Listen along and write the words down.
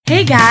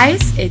Hey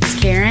guys, it's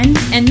Karen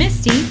and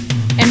Misty,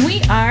 and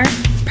we are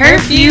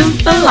Perfume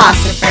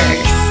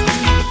Philosophers.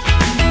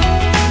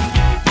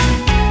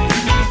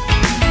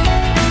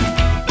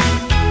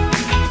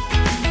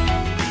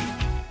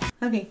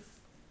 Okay.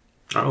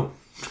 Oh.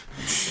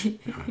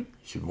 You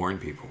should warn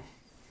people.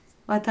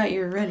 Well, I thought you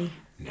were ready.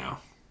 No,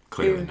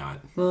 clearly not.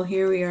 Well,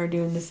 here we are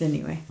doing this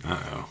anyway.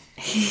 Uh-oh.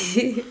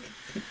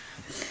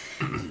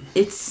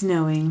 It's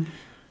snowing.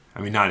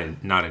 I mean,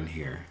 not in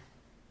here.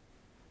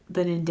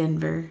 But in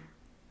Denver.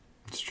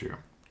 It's true.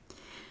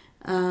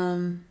 How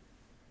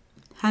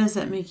does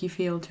that make you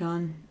feel,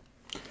 John?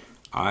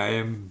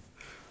 I'm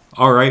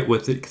all right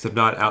with it because I'm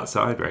not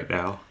outside right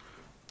now.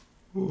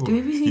 Ooh, do we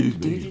have anything to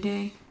do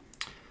today?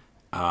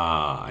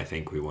 I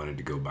think we wanted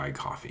to go buy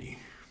coffee.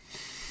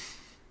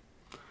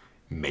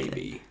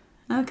 Maybe.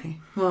 Okay.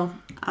 Well,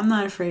 I'm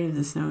not afraid of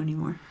the snow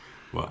anymore.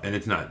 Well, and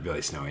it's not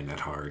really snowing that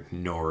hard,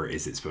 nor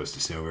is it supposed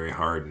to snow very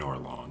hard, nor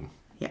long.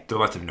 Yeah. There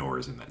are lots of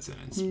nors in that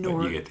sentence, but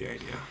you get the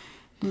idea.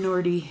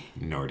 Nordy.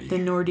 The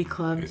Nordy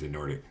Club. There's a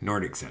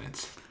Nordic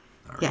sentence.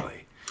 Not yeah.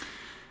 really.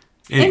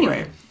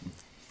 Anyway.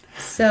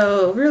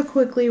 So, real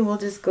quickly, we'll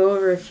just go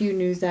over a few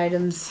news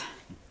items.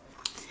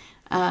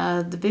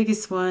 The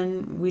biggest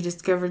one we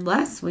discovered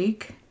last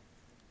week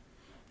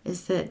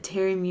is that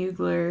Terry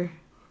Mugler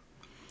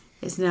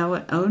is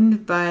now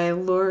owned by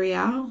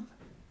L'Oreal.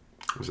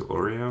 Was it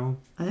L'Oreal?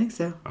 I think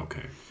so.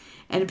 Okay.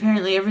 And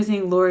apparently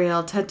everything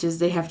L'Oreal touches,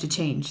 they have to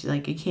change.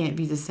 Like, it can't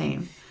be the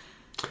same.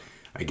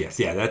 I guess,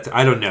 yeah.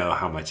 I don't know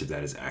how much of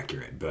that is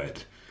accurate,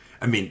 but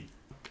I mean,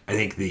 I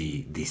think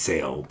the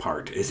sale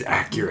part is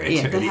accurate.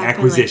 Yeah, the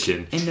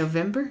acquisition in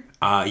November.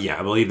 Yeah,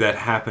 I believe that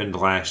happened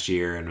last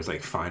year and was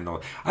like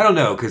final. I don't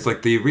know because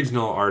like the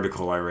original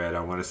article I read,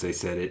 I want to say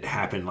said it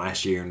happened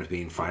last year and was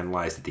being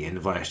finalized at the end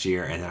of last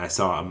year, and then I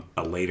saw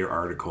a later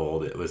article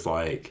that was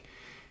like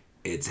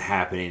it's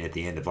happening at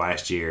the end of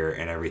last year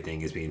and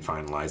everything is being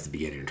finalized at the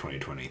beginning of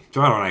 2020.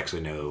 So I don't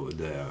actually know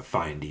the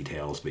fine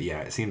details, but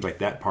yeah, it seems like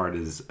that part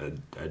is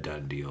a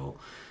done deal.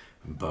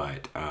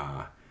 But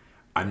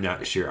I'm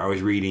not sure. I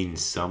was reading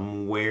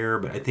somewhere,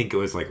 but I think it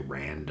was like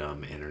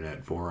random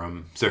internet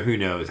forum. So who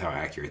knows how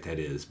accurate that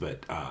is.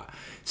 But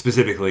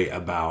specifically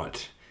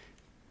about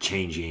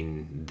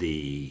changing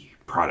the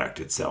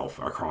product itself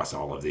across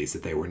all of these,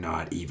 that they were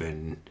not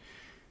even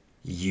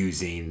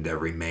using the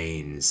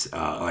remains,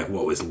 like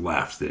what was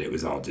left, that it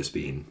was all just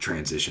being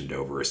transitioned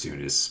over as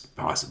soon as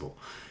possible.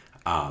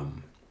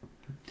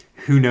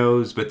 Who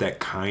knows, but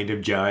that kind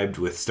of jibed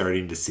with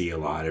starting to see a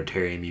lot of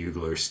Terry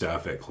Mugler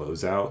stuff at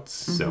closeouts.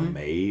 Mm-hmm. So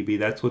maybe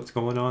that's what's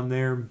going on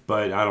there,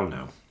 but I don't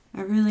know.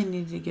 I really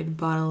need to get a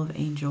bottle of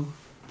Angel.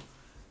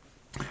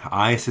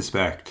 I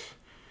suspect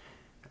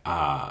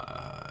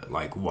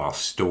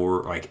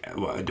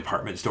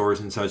department stores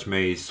and such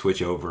may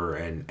switch over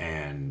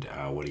and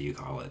what do you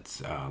call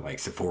it? Like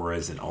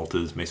Sephora's and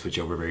Ulta's may switch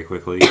over very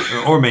quickly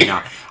or may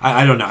not.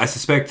 I don't know. I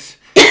suspect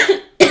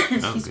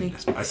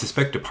I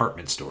suspect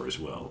department stores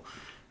will.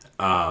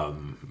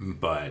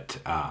 But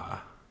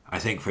I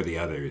think for the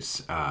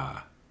others,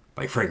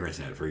 like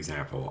FragranceNet, for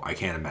example, I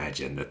can't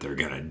imagine that they're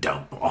going to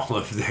dump all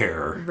of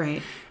their...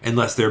 Right.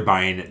 Unless they're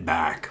buying it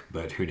back,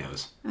 but who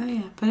knows? Oh,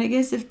 yeah. But I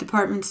guess if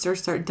department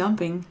stores start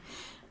dumping...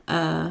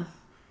 well,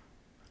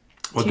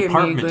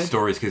 department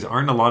stores, because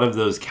aren't a lot of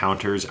those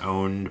counters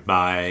owned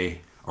by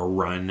or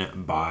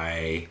run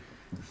by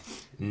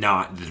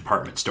not the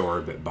department store,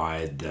 but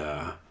by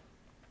the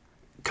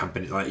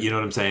company? Like, you know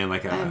what I'm saying?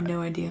 Like I have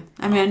no idea.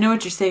 I mean, I know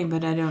what you're saying,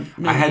 but I don't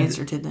know the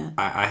answer to that.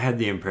 I had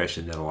the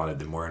impression that a lot of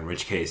them were, in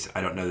which case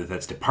I don't know that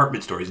that's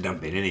department stores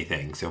dumping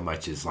anything so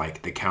much as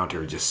like the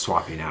counter just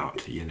swapping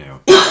out, you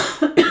know.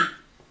 You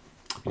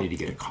need to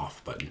get a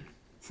cough button.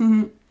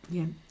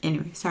 Yeah.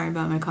 Anyway, sorry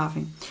about my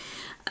coughing.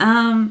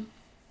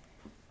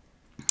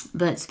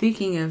 But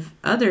speaking of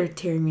other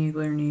Terry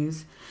Mugler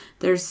news,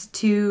 there's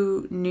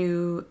 2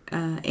 new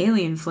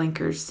alien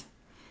flankers.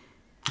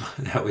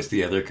 That was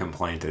the other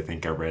complaint I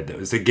think I read. That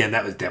was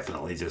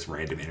definitely just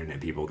random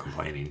internet people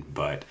complaining,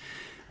 but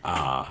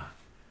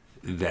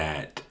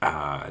that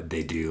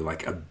they do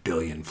like 1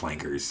 billion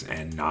flankers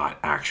and not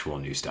actual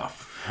new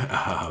stuff.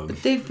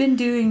 But they've been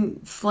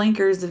doing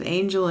flankers of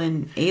Angel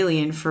and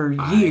Alien for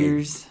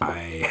years.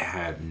 I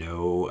have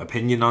no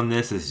opinion on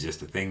this. It's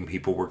just a thing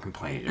people were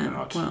complaining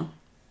about.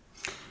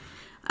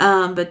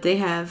 But they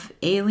have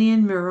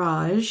Alien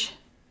Mirage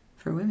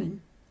for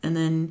women, and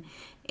then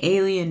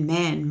Alien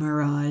Man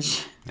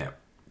Mirage. Yep.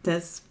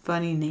 That's a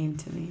funny name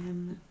to me.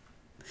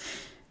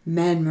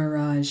 Man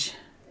Mirage.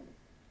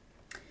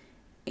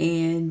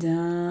 And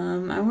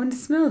I want to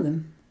smell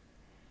them.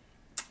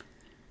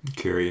 I'm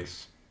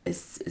curious. It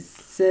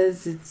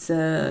says it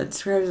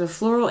describes a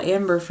floral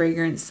amber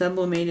fragrance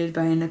sublimated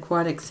by an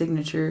aquatic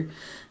signature.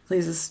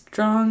 Leaves a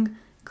strong,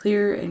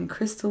 clear, and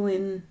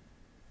crystalline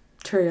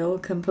trail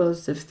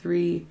composed of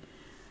 3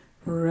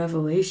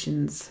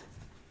 revelations.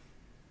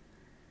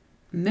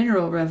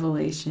 Mineral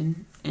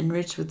Revelation,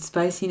 enriched with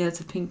spicy notes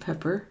of pink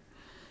pepper.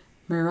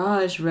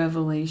 Mirage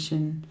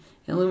Revelation,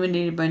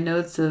 illuminated by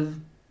notes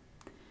of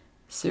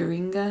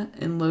syringa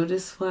and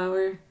lotus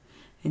flower.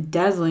 A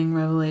dazzling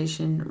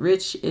revelation,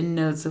 rich in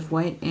notes of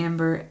white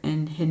amber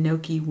and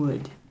hinoki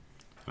wood.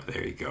 Oh,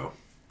 there you go.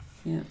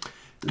 Yeah.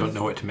 Don't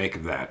know what to make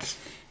of that.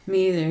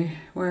 Me either.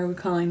 Why are we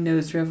calling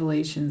notes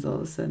revelations all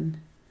of a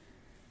sudden?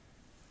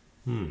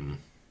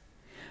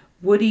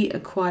 Woody,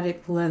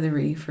 aquatic,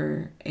 leathery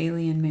for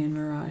Alien Man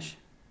Mirage.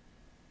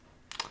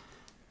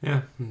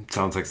 Yeah,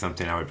 sounds like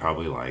something I would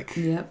probably like.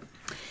 Yep.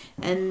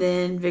 And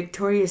then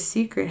Victoria's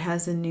Secret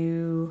has a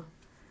new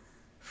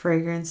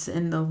fragrance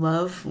in the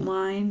Love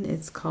line.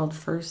 It's called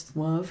First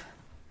Love.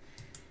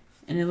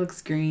 And it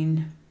looks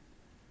green.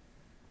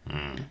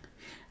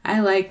 I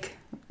like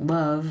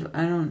Love.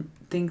 I don't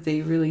think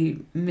they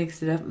really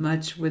mix it up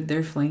much with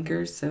their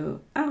flankers,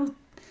 so I'll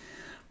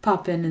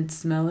pop in and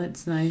smell it.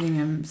 It's not anything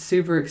I'm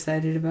super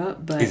excited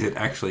about, but... Is it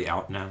actually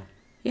out now?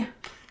 Yeah.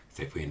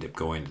 So if we end up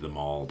going to the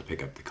mall to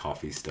pick up the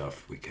coffee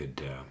stuff, we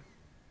could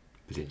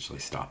potentially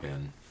stop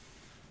in.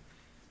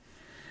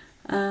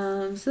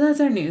 So that's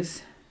our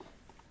news.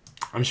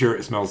 I'm sure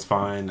it smells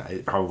fine.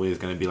 It probably is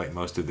going to be like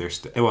most of their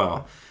stuff.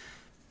 Well,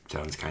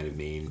 sounds kind of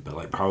mean, but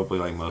like probably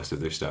like most of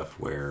their stuff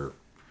where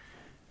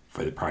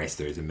for the price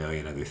there's a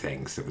million other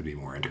things that would be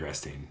more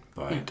interesting.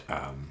 But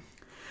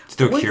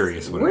still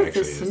curious what it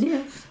actually is.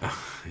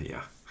 Sniff.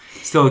 Yeah.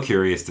 Still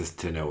curious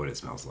to know what it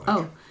smells like.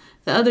 Oh,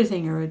 the other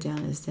thing I wrote down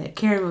is that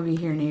Karen will be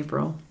here in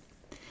April.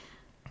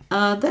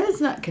 That is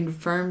not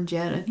confirmed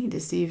yet. I need to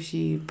see if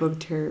she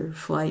booked her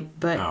flight.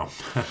 But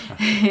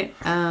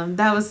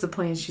that was the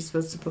plan. She's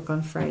supposed to book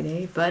on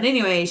Friday. But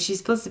anyway, she's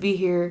supposed to be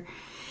here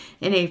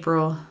in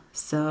April.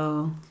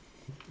 So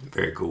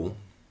very cool.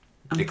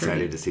 I'm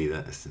excited to see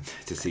that.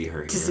 To see her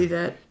here. To see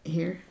that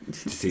here.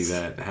 To see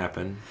that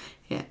happen.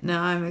 Yeah. No,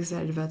 I'm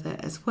excited about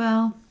that as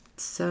well.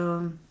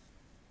 So...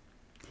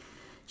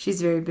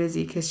 she's very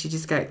busy because she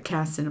just got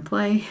cast in a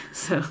play,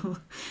 so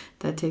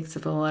that takes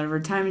up a lot of her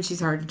time, and she's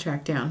hard to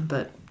track down.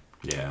 But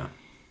yeah,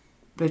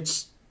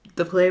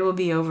 the play will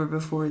be over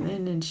before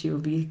then, and she will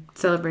be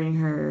celebrating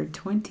her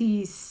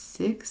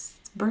 26th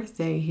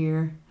birthday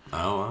here.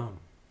 Oh wow!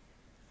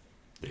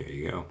 There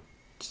you go.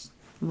 Just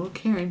little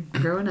Karen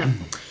growing up.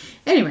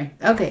 Anyway,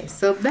 okay,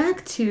 so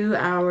back to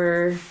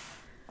our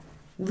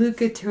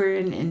Luca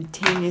Turin and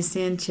Tanya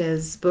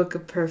Sanchez book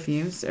of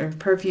perfumes, or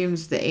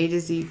Perfumes: The A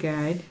to Z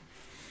Guide.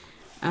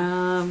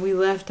 We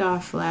left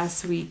off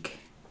last week.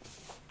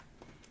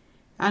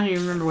 I don't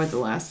even remember what the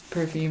last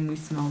perfume we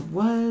smelled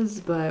was,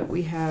 but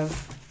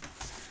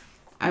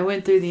I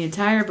went through the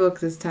entire book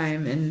this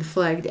time and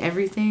flagged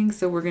everything,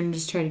 so we're going to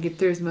just try to get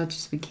through as much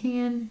as we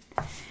can.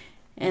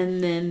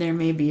 And then there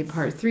may be a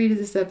part 3 to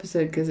this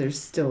episode because there's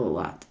still a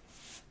lot.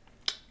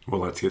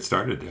 Well, let's get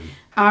started then.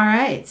 All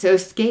right, so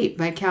Escape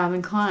by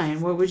Calvin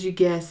Klein. What would you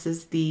guess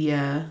is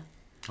the...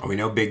 we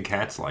know big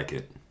cats like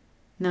it.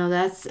 No,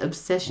 that's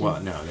Obsession. Well,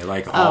 no, they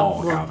like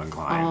Calvin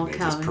Klein. All they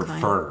Calvin just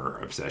prefer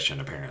Klein. Obsession,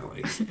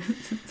 apparently.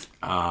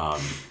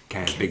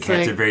 Big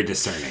cats are very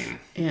discerning.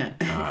 Yeah.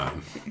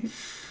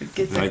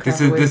 Like this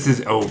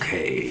is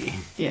okay.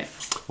 Yeah.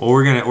 Well,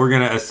 we're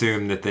gonna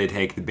assume that they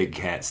take the big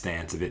cat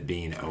stance of it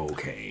being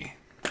okay.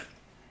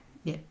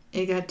 Yeah,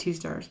 it got 2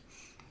 stars.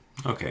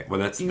 Okay, well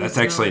that's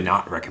actually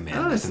not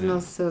recommended. Oh, it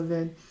smells so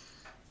good.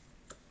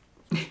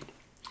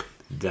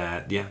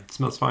 It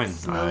smells fine.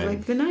 Smells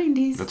like the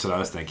 90s. That's what I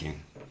was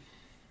thinking.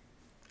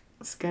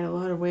 It's got a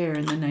lot of wear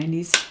in the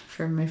 90s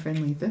from my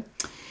friend Letha.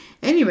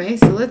 Anyway,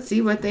 so let's see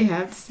what they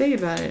have to say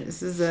about it.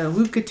 This is a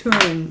Luca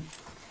Turin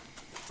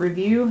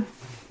review.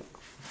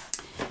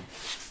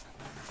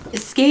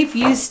 Escape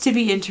used to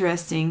be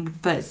interesting,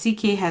 but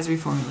CK has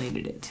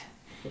reformulated it.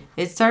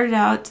 It started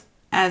out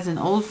as an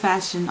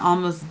old-fashioned,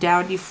 almost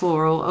dowdy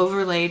floral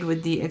overlaid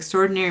with the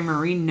extraordinary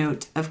marine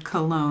note of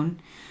cologne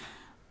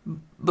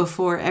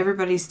before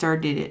everybody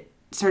started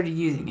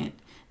using it.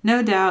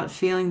 No doubt,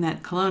 feeling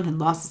that cologne had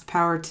lost its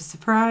power to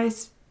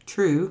surprise,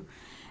 true,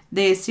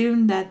 they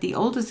assumed that the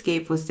old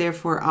Escape was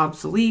therefore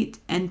obsolete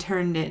and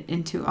turned it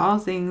into all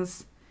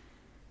things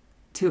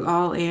to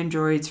all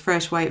androids,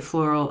 fresh white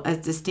floral, as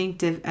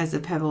distinctive as a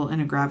pebble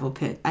in a gravel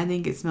pit. I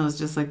think it smells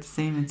just like the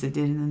same as it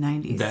did in the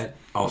 90s. That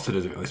also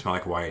doesn't really smell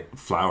like white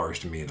flowers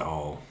to me at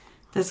all.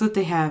 That's what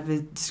they have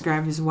it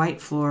described as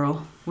white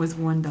floral with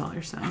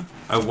 $1 sign.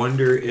 I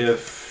wonder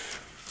if...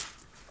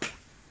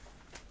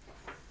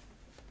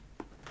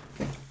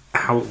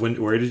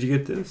 where did you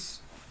get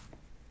this?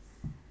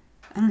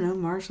 I don't know,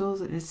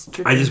 Marshalls. It's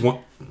I just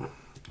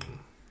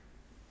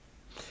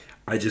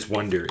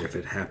wonder if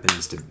it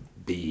happens to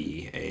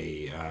be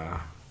a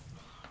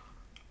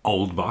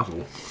old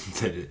bottle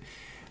that it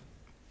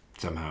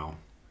somehow.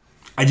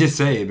 I just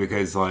say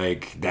because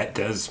that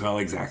does smell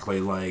exactly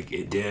like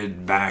it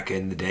did back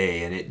in the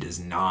day, and it does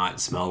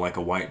not smell like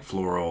a white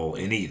floral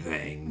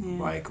anything.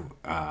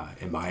 Yeah.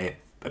 In my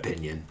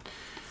opinion.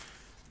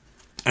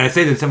 And I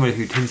say that someone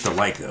who tends to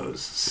like those,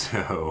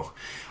 so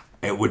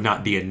it would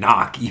not be a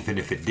knock even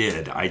if it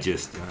did. I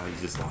just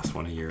lost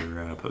one of your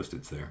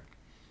Post-its there.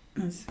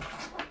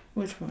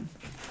 Which one?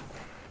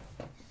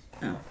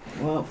 Oh,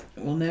 well,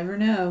 we'll never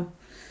know.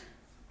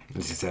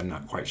 As I said, I'm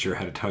not quite sure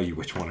how to tell you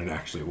which one it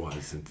actually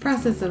was. Since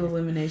Process of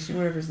elimination.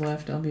 Whatever's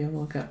left, I'll be able to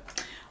look up.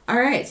 All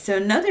right, so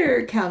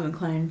another Calvin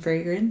Klein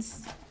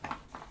fragrance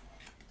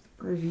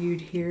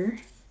reviewed here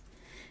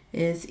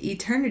is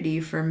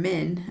Eternity for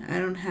men. I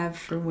don't have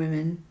for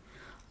women,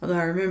 although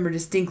I remember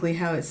distinctly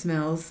how it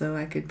smells, so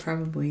I could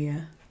probably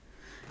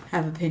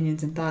have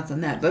opinions and thoughts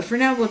on that. But for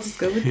now, we'll just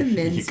go with the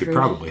men's. You could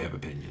version. probably have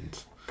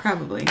opinions.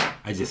 Probably.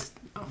 I just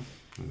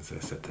I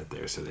set that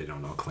there so they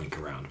don't all clink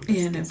around. With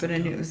Yeah, no, but I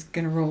knew it was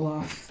gonna roll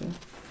off. So.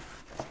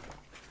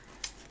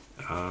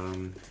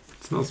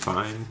 It smells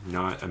fine,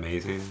 not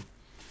amazing.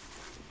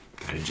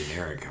 Kind of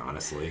generic,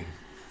 honestly.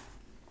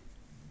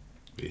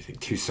 What do you think?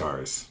 2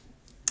 stars.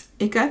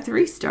 It got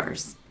 3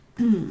 stars.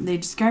 They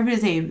describe it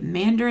as a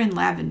mandarin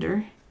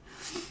lavender.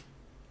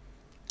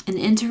 An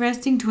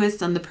interesting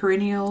twist on the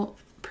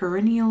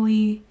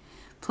perennially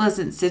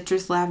pleasant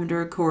citrus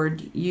lavender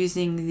accord,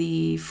 using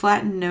the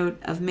flattened note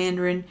of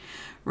mandarin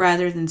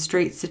rather than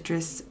straight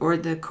citrus or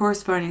the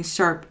corresponding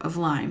sharp of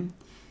lime.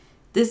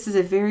 This is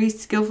a very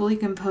skillfully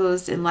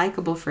composed and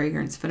likable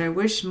fragrance, but I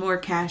wish more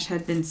cash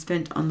had been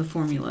spent on the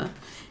formula.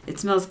 It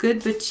smells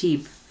good but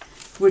cheap,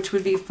 which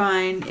would be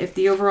fine if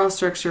the overall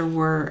structure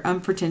were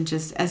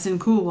unpretentious, as in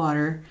Cool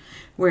Water,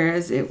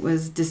 whereas it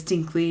was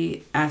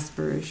distinctly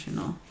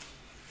aspirational.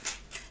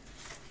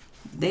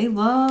 They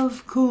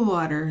love Cool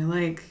Water.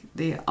 Like,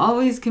 they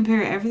always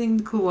compare everything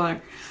to Cool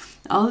Water.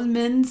 All of the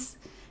men's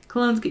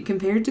colognes get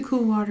compared to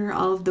Cool Water.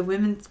 All of the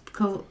women's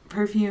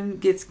perfume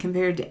gets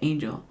compared to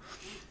Angel.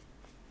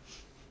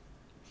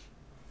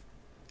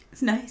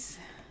 It's nice.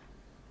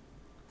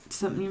 It's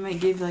something you might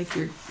give, like,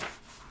 your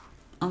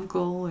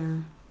uncle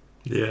or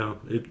Yeah,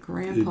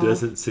 grandpa. It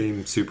doesn't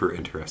seem super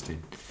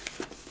interesting.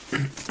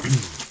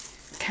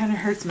 Kind of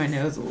hurts my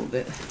nose a little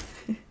bit.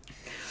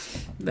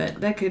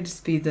 But that could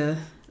just be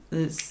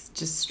it's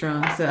just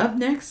strong. So up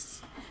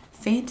next,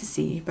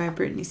 Fantasy by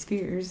Britney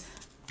Spears.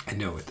 I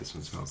know what this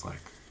one smells like.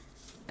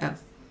 Oh.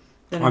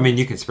 Well, I mean,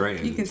 you can spray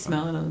it. You can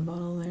smell it on the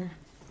bottle there.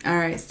 All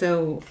right,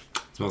 so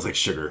It smells like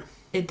sugar.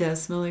 it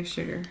does smell like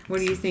sugar. What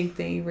do you think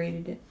they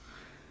rated it?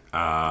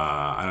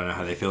 I don't know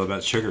how they feel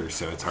about sugar,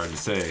 so it's hard to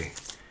say.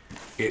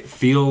 It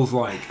feels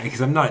like,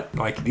 because I'm not,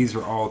 like, these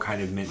were all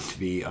kind of meant to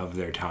be of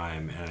their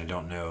time, and I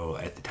don't know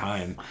at the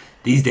time.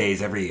 These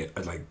days,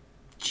 like,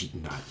 cheap,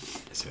 not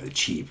necessarily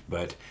cheap,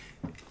 but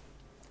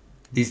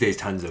these days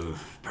tons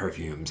of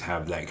perfumes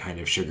have that kind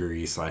of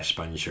sugary /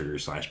 spun sugar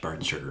 /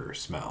 burnt sugar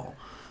smell.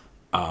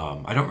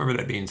 I don't remember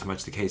that being so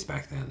much the case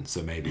back then,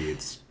 so maybe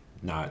it's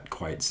not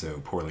quite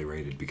so poorly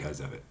rated because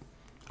of it.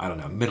 I don't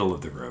know. Middle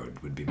of the road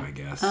would be my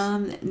guess.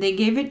 They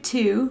gave it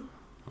 2.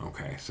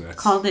 Okay, so that's...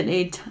 Called it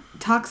a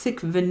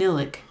toxic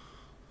vanillic.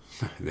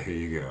 There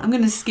you go. I'm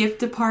going to skip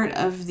the part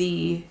of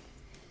the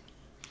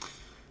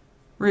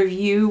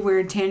review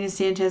where Tanya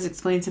Sanchez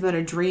explains about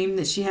a dream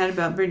that she had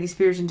about Britney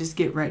Spears and just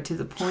get right to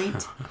the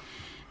point.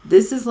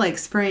 This is like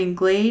spraying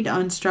Glade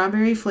on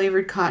strawberry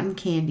flavored cotton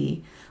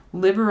candy.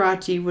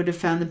 Liberace would have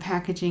found the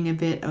packaging a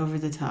bit over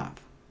the top.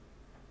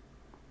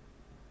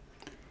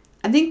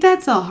 I think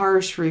that's a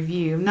harsh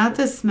review. Not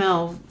the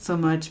smell so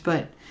much,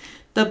 but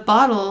the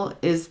bottle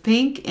is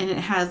pink and it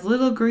has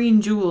little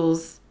green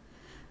jewels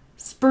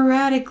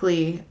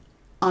sporadically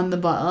on the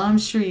bottle. I'm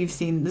sure you've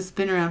seen this.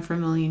 Been around for a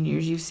million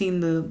years. You've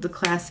seen the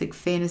classic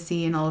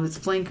Fantasy and all of its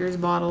flankers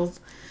bottles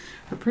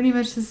are pretty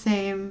much the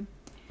same.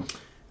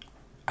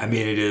 I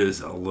mean, it is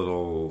a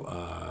little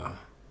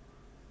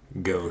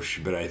gauche,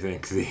 but I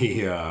think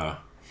I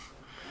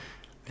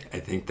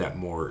think that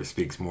more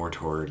speaks more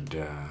toward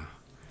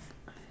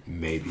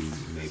maybe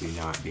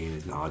not being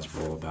as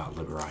knowledgeable about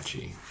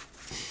Liberace.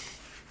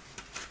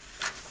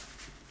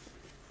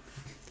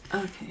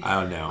 Okay. I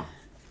don't know.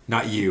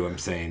 Not you, I'm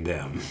saying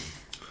them.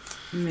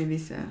 Maybe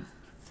so.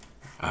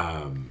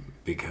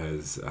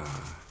 Because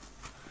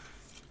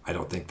I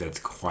don't think that's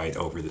quite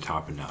over the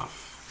top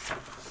enough.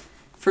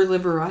 For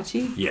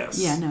Liberace? Yes.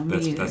 Yeah, no, me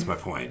either. That's my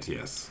point,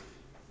 yes.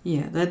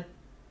 Yeah,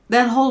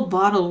 that whole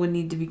bottle would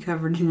need to be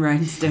covered in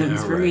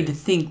rhinestones for me Right. to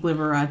think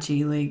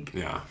Liberace. Like,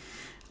 Yeah.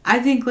 I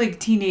think like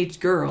Teenage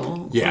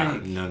Girl. Yeah,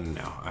 like,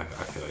 no. I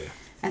feel you.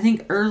 I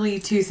think early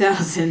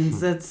 2000s.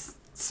 That's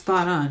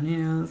spot on. You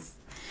know.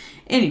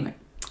 Anyway,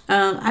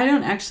 I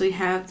don't actually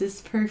have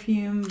this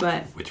perfume,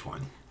 but Which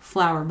one?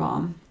 Flower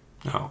Bomb.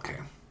 Oh, okay.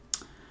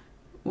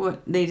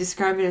 What they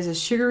describe it as a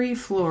sugary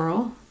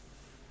floral.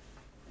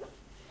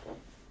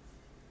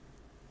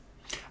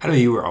 I know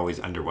you were always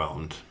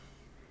underwhelmed.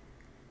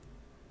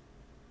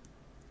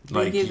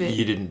 Like, give it-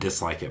 you didn't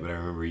dislike it, but I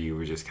remember you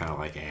were just kind of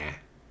like, eh.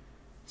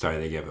 Sorry,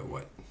 they gave it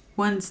what?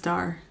 1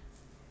 star.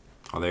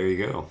 Oh, there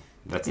you go.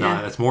 That's Yeah.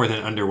 that's more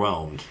than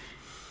underwhelmed.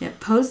 Yeah,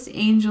 Post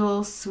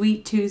Angel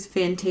Sweet Tooth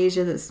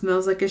Fantasia that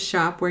smells like a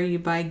shop where you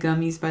buy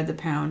gummies by the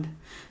pound.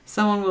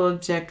 Someone will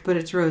object, but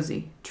it's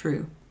rosy.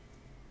 True.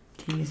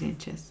 Tanya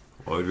Sanchez.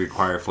 Well, it would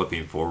require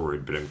flipping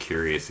forward, but I'm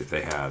curious if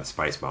they have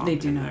Spice Bomb They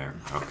do in not. there.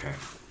 Okay.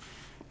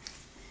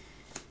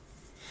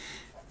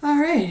 All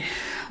right,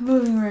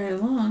 moving right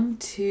along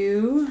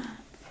to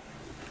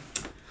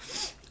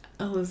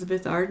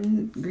Elizabeth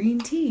Arden Green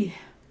Tea.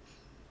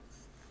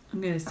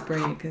 I'm going to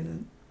spray it because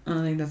I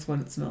don't think that's what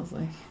it smells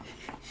like.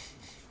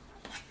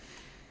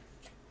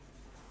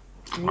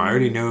 I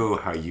already know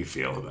how you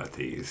feel about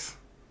these.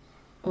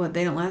 What,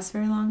 they don't last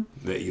very long?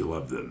 That you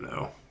love them,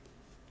 though.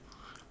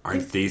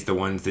 Aren't these the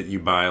ones that you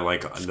buy,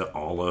 like, the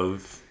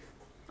olive?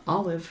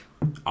 Olive.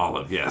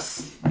 Olive,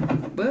 yes.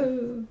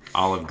 Whoa.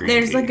 Olive green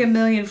There's tea. like a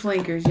million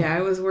flankers. Yeah,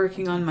 I was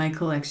working on my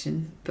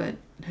collection, but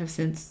have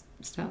since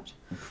stopped.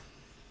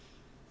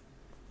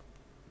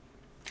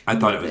 I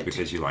thought it was Love it.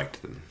 because you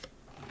liked them.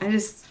 I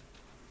just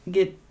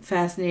get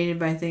fascinated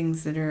by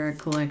things that are a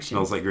collection.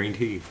 Smells like green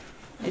tea.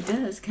 It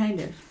does, kind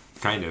of.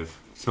 Kind of.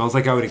 Smells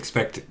like I would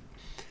expect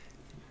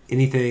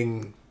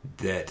anything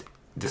that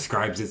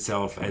describes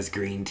itself as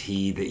green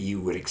tea that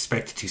you would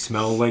expect to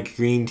smell like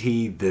green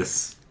tea.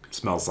 This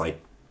smells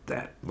like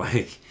that.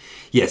 Like,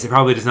 yes, it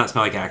probably does not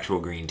smell like actual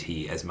green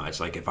tea as much.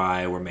 Like, if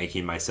I were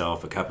making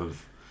myself a cup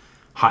of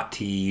hot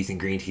tea using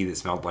green tea that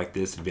smelled like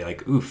this, it'd be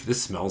like, oof,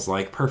 this smells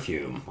like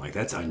perfume. Like,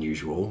 that's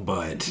unusual,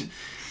 but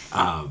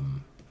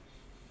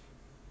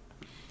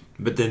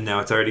then now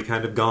it's already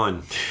kind of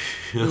gone.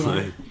 Yeah,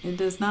 Like, it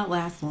does not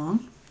last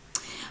long.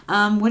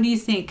 What do you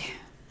think?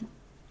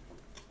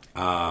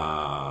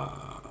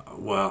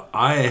 well,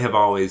 I have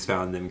always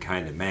found them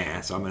kind of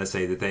meh, so I'm going to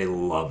say that they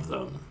love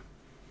them.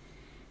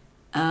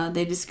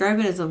 They describe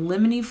it as a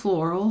lemony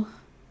floral.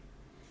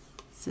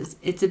 It says,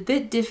 it's a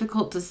bit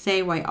difficult to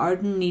say why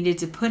Arden needed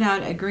to put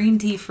out a green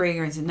tea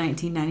fragrance in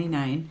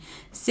 1999,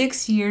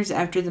 6 years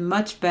after the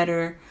much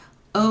better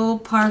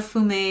Eau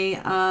Parfumée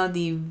à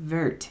the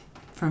Vert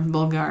from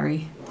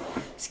Bulgari.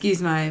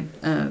 Excuse my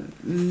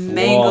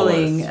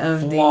mangling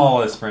of the...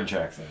 Flawless French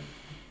accent.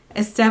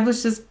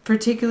 Established this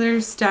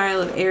particular style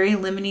of airy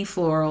lemony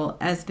floral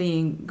as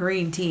being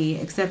green tea,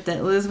 except that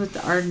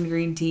Elizabeth Arden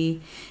green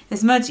tea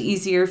is much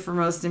easier for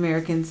most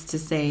Americans to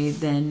say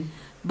than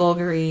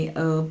Bulgari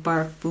Eau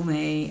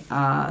Parfumée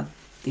à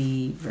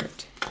the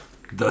Vert.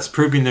 Thus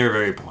proving their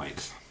very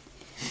point.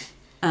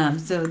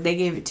 So they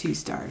gave it 2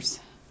 stars.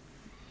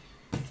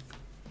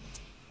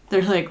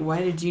 They're like,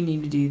 why did you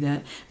need to do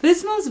that? But it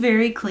smells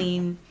very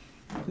clean,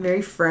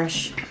 very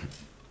fresh.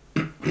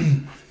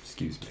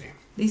 Excuse me.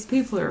 These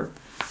people are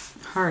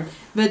hard.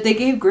 But they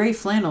gave Grey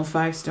Flannel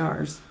 5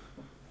 stars.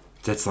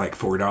 That's like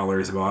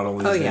 $4 a bottle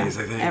these days,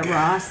 I think. At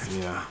Ross.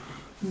 Yeah.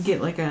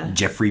 Get like a...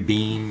 Jeffrey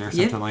Bean or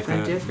something like by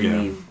that. Jeffrey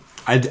Bean.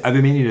 I've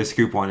been meaning to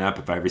scoop one up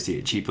if I ever see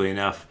it cheaply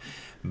enough.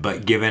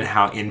 But given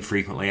how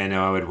infrequently I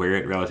know I would wear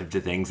it relative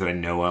to things that I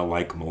know I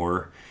like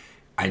more,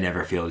 I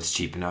never feel it's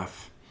cheap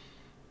enough.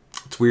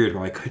 It's weird.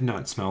 While I could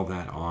not smell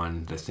that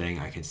on the thing,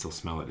 I can still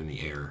smell it in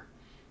the air.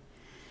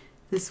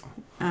 This,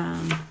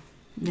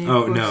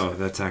 Oh, no,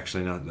 that's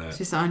actually not that.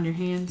 Just on your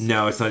hands?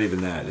 No, it's not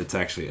even that. It's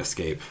actually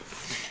Escape.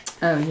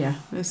 Oh, yeah.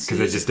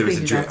 Because there was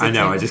a drink. I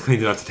know, I just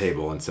cleaned it off the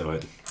table, and so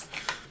it...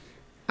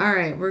 All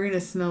right, we're going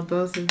to smell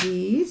both of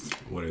these.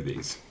 What are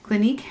these?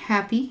 Clinique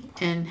Happy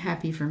and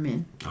Happy for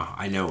Men. Oh,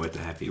 I know what the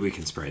Happy... We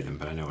can spray them,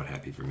 but I know what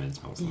Happy for Men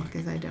smells like.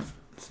 Because I don't.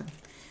 So,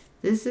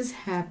 this is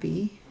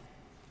Happy.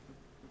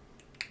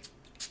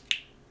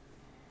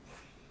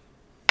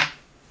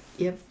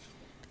 Yep.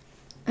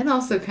 It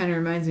also kind of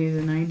reminds me of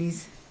the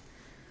 90s.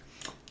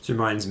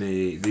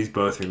 These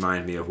both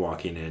remind me of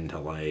walking into,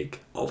 like,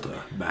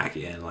 Ulta back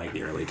in, like,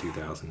 the early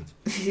 2000s.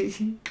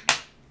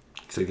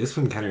 So this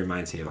one kind of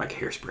reminds me of, like,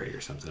 Hairspray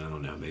or something. I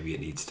don't know. Maybe it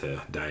needs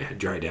to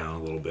dry down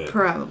a little bit.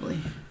 Probably.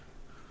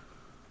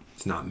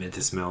 It's not meant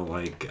to smell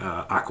like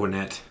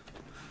Aquanet.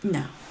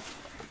 No.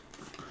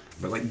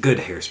 But, like, good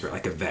hairspray,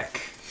 like a Vec.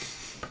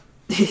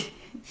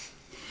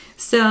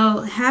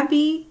 So,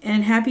 Happy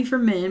and Happy for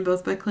Men,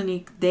 both by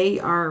Clinique, they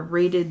are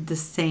rated the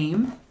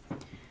same.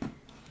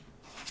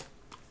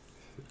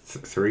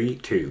 3,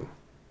 2,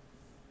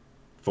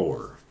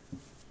 4.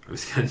 I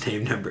was going to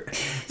name number.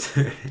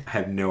 I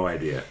have no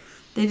idea.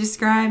 They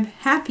describe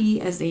Happy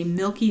as a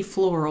milky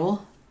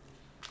floral.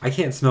 I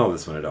can't smell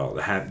this one at all.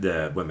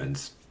 The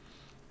women's.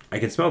 I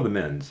can smell the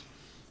men's.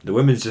 The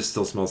women's just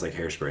still smells like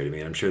hairspray to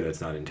me. I'm sure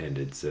that's not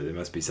intended, so there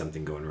must be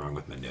something going wrong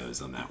with my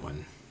nose on that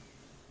one.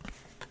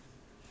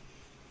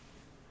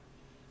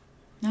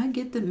 I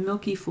get the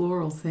milky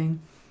floral thing.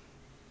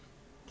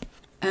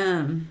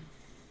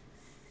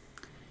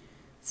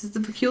 Says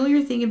the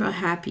peculiar thing about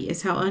Happy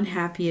is how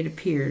unhappy it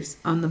appears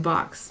on the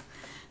box.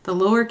 The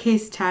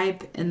lowercase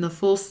type and the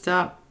full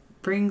stop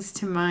brings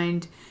to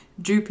mind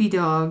Droopy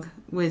Dog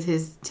with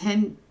his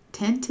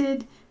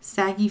tinted,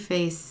 saggy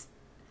face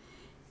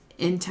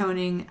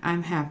intoning,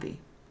 I'm happy.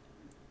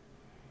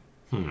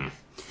 Can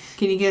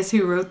you guess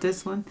who wrote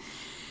this one?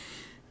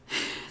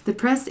 The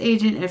press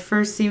agent at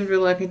first seemed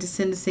reluctant to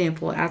send a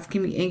sample,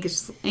 asking me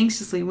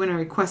anxiously when I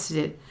requested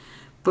it.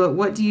 But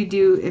what do you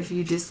do if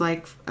you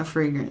dislike a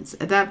fragrance?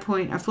 At that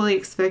point, I fully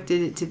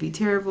expected it to be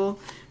terrible,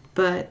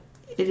 but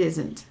it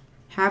isn't.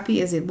 Happy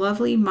is a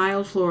lovely,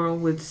 mild floral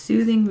with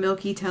soothing,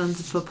 milky tones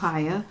of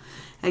papaya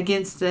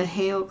against the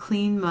hale,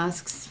 clean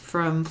musks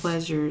from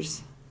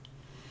Pleasures.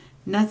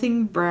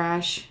 Nothing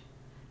brash,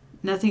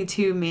 nothing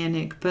too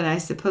manic, but I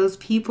suppose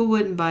people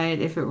wouldn't buy it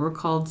if it were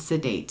called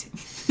Sedate.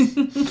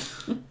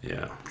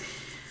 Yeah.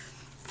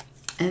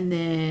 And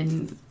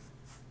then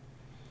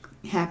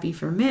Happy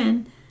for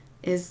Men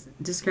is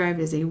described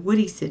as a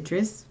woody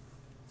citrus.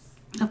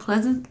 A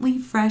pleasantly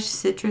fresh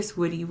citrus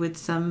woody with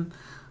some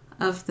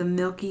of the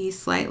milky,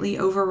 slightly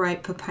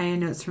overripe papaya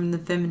notes from the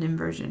feminine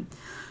version.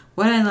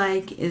 What I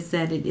like is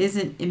that it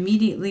isn't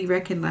immediately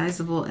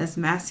recognizable as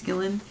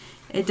masculine.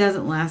 It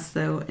doesn't last,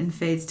 though, and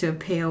fades to a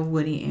pale,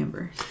 woody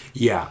amber.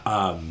 Yeah,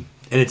 and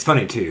it's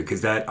funny, too,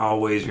 because that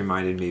always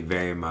reminded me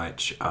very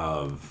much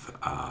of,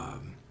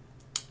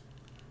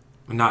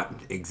 not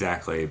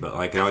exactly, but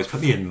like it always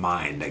put me in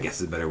mind, I guess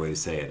is a better way to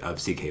say it, of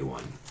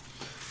CK1.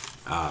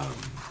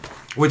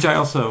 Which I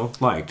also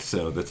liked,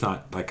 so that's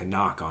not like a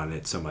knock on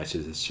it so much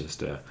as it's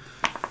just a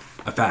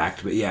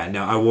fact. But yeah,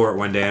 no, I wore it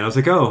one day and I was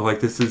like, oh, like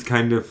this is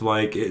kind of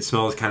like, it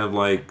smells kind of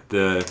like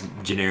the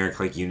generic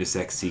like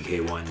unisex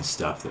CK1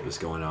 stuff that was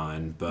going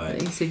on.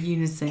 But You said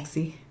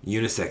unisexy.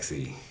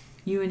 Unisexy.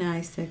 You and I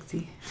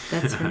sexy.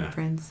 That's from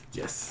Friends.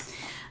 Yes.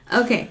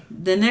 Okay,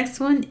 the next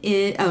one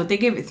is, they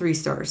gave it 3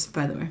 stars,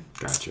 by the way.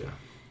 Gotcha.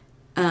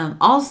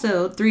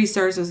 Also, 3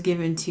 stars was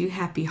given to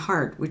Happy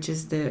Heart, which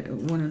is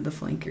one of the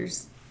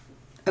flankers.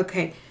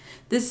 Okay,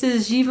 this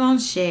is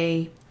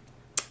Givenchy.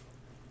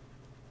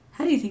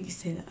 How do you think you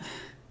say that?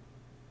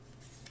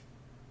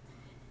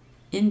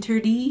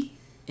 Interdit?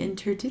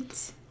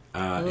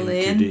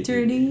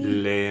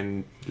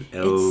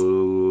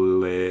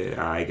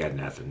 I got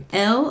nothing.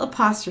 L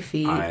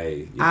apostrophe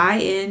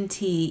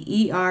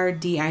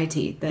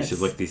INTERDIT. I should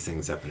look these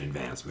things up in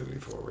advance moving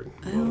forward.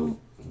 Oh.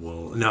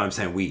 No, I'm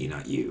saying we,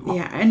 not you.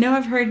 Yeah, I know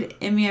I've heard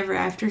Emmy Ever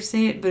After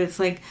say it, but it's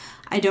like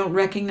I don't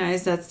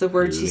recognize that's the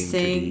word she's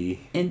saying,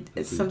 and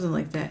it's something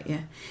like that.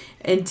 Yeah,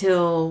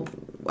 until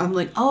I'm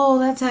like, oh,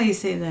 that's how you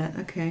say that.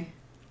 Okay.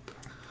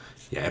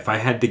 Yeah, if I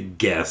had to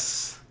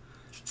guess,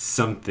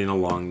 something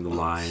along the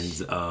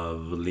lines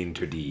of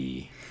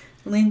L'Interdit.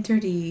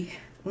 L'Interdit.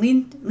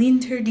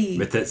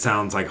 But that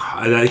sounds like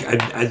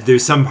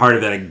there's some part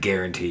of that I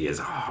guarantee is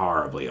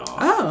horribly off.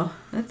 Oh,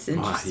 that's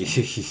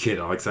interesting. You get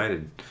all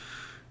excited.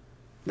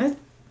 That's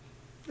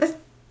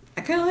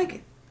I kind of like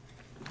it.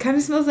 Kind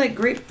of smells like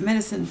grape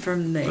medicine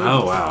from the 80s.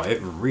 Oh wow, it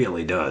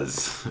really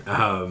does.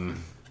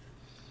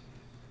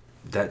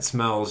 That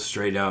smells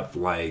straight up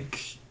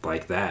like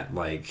that,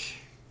 like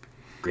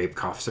grape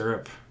cough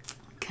syrup.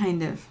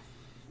 Kind of.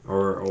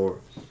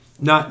 Or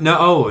not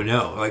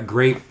like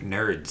grape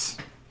nerds.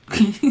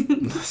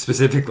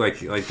 Specific like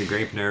the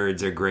grape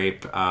nerds or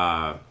grape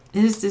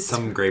it is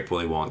some grape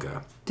Willy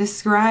Wonka.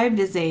 Described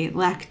as a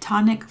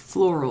lactonic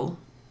floral.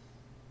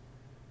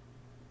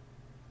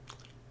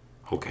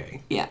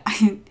 Okay. Yeah.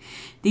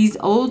 These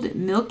old,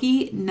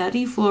 milky,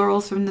 nutty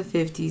florals from the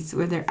 50s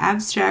with their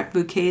abstract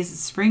bouquets of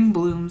spring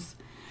blooms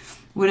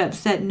would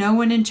upset no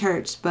one in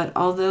church, but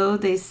although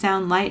they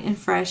sound light and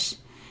fresh,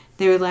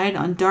 they relied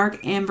on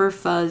dark amber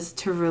fuzz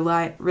to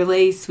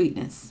relay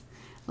sweetness.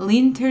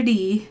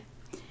 L'Interdit,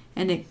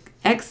 an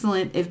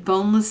excellent if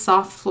boneless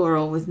soft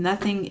floral with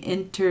nothing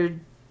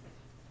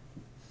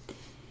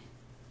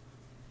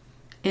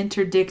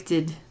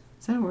interdicted.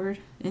 Is that a word?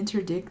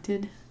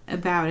 Interdicted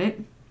about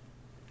it.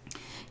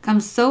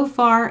 Comes so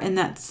far in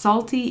that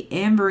salty,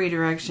 ambery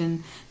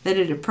direction that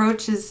it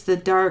approaches the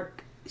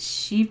dark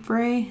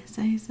chypre. Is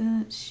that how you say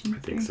that? Chypre? I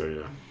think so,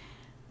 yeah.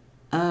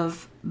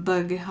 Of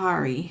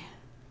Baghari.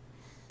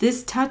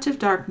 This touch of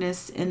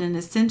darkness in an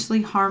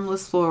essentially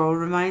harmless floral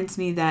reminds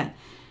me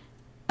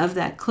of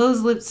that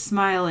closed-lipped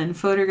smile in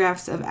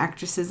photographs of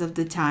actresses of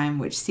the time,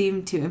 which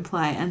seemed to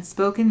imply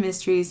unspoken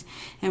mysteries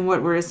and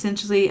what were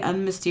essentially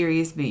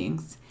unmysterious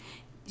beings.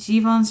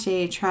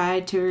 Givenchy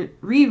tried to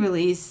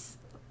re-release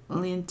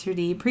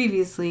L'Interdit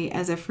previously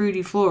as a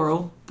fruity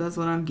floral. That's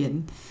what I'm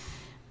getting.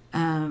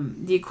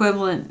 The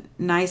equivalent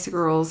Nice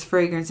Girls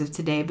fragrance of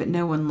today, but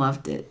no one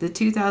loved it. The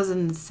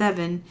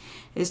 2007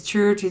 is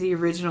truer to the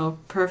original,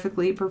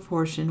 perfectly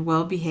proportioned,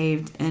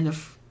 well-behaved, and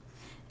of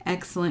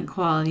excellent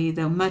quality,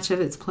 though much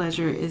of its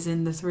pleasure is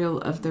in the thrill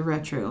of the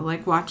retro,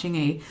 like watching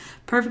a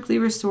perfectly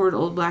restored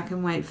old black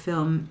and white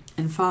film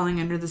and falling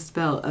under the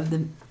spell of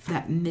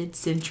that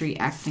mid-century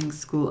acting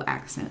school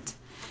accent.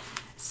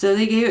 So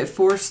they gave it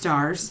 4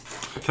 stars.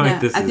 I feel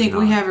like this I think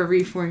we have a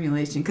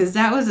reformulation because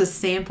that was a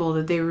sample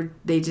that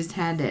they just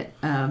had at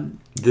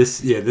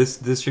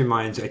this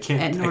reminds I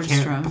can't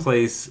Nordstrom.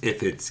 Place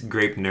if it's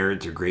grape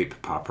nerds or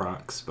grape pop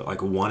rocks, but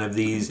like one of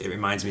these it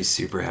reminds me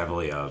super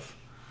heavily of.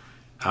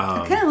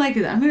 I kind of like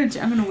it. I'm gonna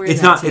wear.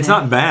 It's that not. today. It's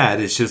not bad.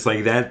 It's just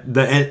like that.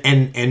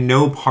 And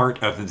no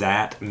part of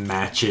that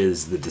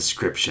matches the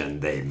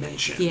description they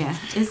mentioned. Yeah,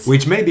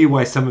 which may be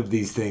why some of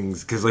these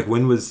things. Because like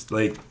when was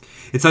like.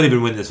 It's not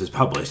even when this was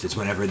published. It's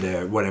whenever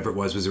whatever it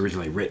was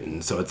originally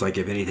written. So it's like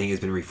if anything has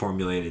been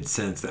reformulated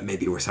since, that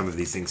maybe where some of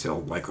these things feel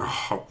like a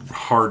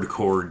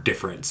hardcore,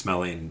 different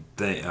smelling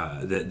thing.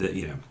 That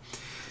you know,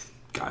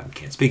 God,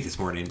 can't speak this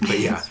morning, but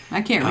yeah,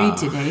 I can't read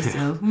today,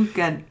 so we've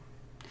got.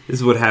 This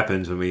is what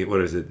happens when we.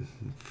 What is it?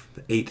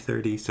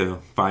 8:30,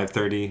 so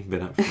 5:30.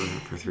 Been up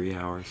for 3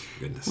 hours.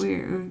 Goodness.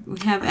 We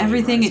have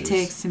everything it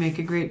takes to make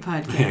a great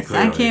podcast.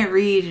 Yeah, I can't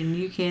read and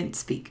you can't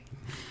speak.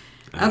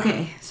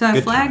 Okay, so I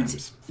Good flagged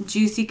times.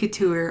 Juicy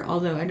Couture,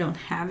 although I don't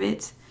have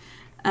it.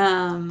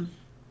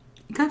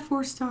 It got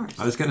 4 stars.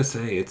 I was gonna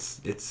say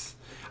it's.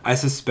 I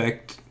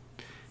suspect,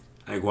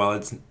 like, while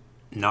it's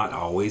not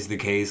always the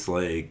case,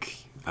 like,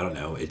 I don't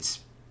know, it's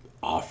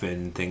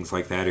often things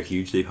like that are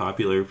hugely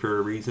popular for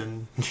a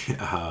reason.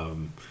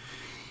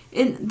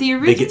 And the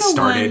They get original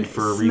started one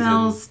for a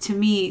smells to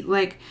me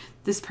like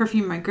this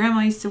perfume my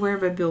grandma used to wear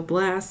by Bill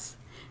Blass,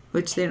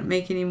 which they don't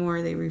make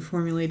anymore. They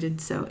reformulated.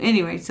 So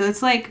anyway, so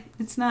it's like,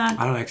 it's not.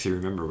 I don't actually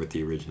remember what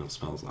the original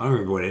smells. I don't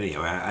remember what any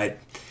of it.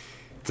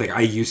 It's like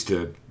I used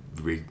to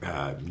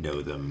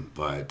know them,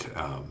 but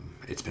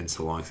it's been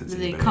so long since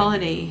They anybody call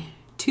had it them.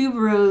 a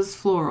tuberose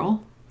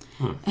floral.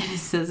 And it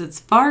says it's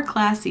far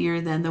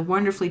classier than the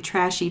wonderfully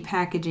trashy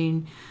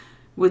packaging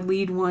would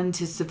lead one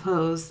to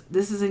suppose.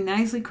 This is a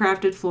nicely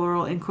crafted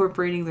floral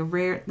incorporating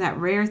that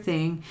rare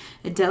thing,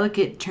 a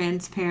delicate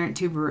transparent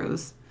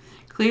tuberose.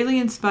 Clearly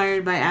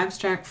inspired by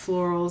abstract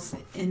florals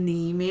in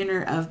the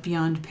manner of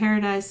Beyond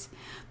Paradise,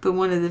 but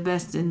one of the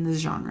best in the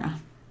genre.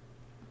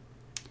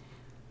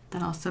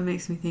 That also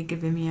makes me think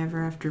of Emmy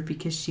Ever After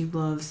because she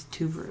loves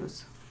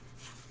tuberose.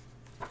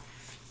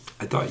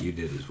 I thought you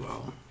did as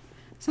well.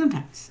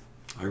 Sometimes.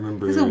 I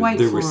remember It's a white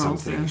there were floral,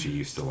 some things so. you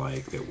used to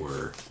like that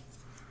were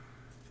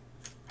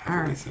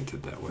heavily Alright.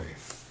 scented that way.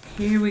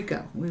 Here we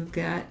go. We've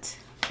got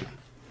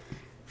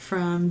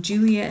from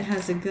Juliet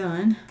Has a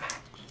Gun,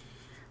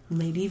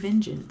 Lady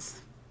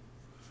Vengeance.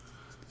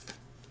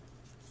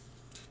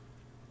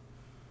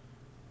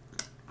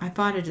 I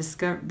bought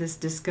this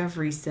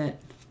Discovery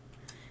set,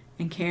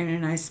 and Karen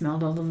and I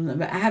smelled all of them,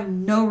 but I have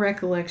no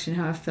recollection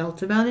how I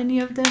felt about any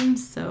of them,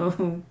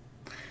 so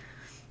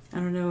I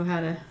don't know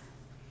how to.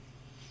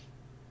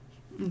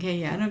 Okay,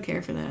 yeah, I don't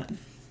care for that.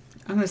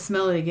 I'm gonna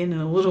smell it again in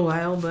a little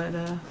while, but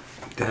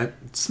That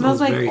smells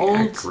like very old-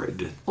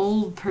 acrid.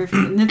 old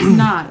perfume, and it's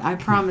not. I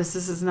promise,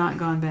 this has not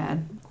gone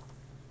bad.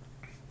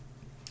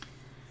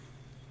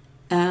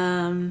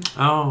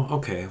 Oh,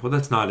 okay. Well,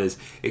 that's not as.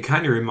 It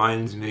kind of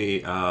reminds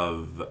me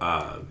of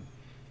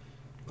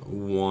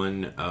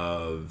one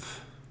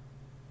of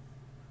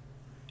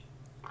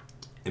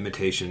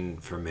Imitation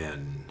for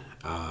Men.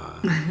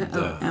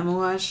 The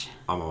Amouage.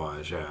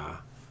 Amouage, yeah.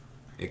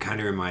 It kind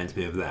of reminds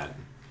me of that.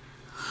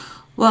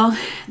 Well,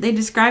 they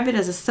describe it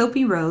as a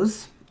soapy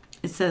rose.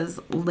 It says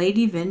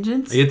Lady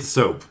Vengeance. I get the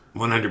soap,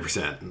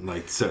 100%.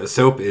 Like,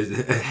 soap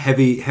is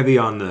heavy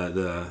on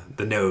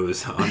the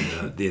nose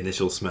on the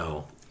initial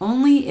smell.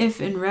 Only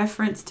if in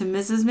reference to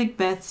Mrs.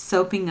 Macbeth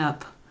soaping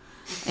up.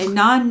 A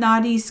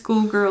non-naughty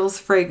schoolgirl's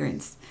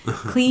fragrance.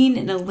 Clean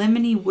in a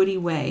lemony woody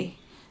way.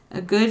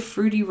 A good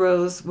fruity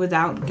rose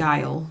without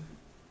guile.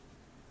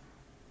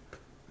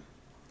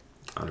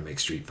 I want to make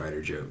Street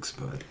Fighter jokes,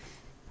 but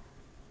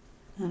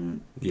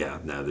Um, yeah,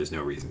 no, there's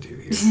no reason to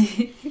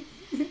here.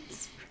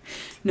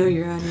 Know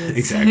your audience.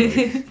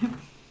 Exactly.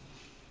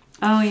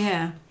 Oh,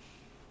 yeah.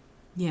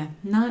 Yeah,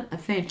 not a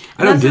fan.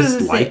 I don't That's what I was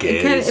dislike saying.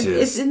 it, kinda- it's it's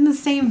just- in the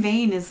same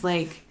vein as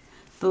like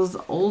those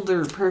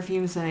older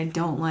perfumes that I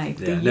don't like.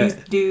 Yeah, The no-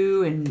 Youth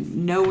Do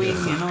and Knowing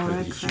and all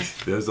that crap.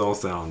 Those all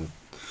sound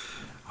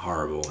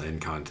horrible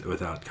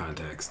without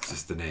context,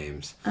 just the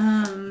names.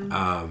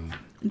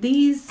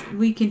 These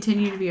we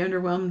continue to be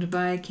underwhelmed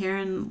by.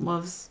 Karen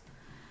loves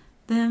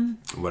them.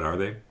 What are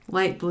they?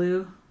 Light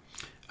blue.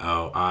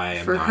 Oh, I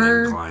am For not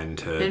her inclined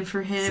to. and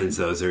for him. Since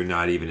those are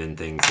not even in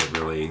things that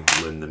really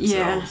lend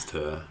themselves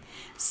to.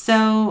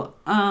 So,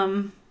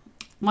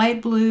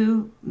 light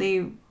blue,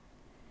 they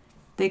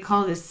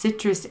call it a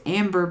citrus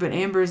amber, but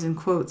amber's in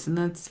quotes, and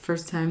that's the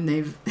first time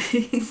they've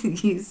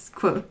used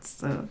quotes.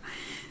 So,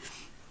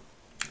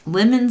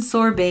 lemon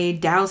sorbet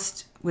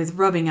doused with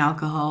rubbing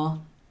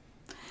alcohol.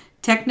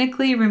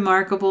 Technically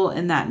remarkable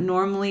in that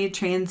normally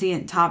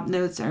transient top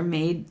notes are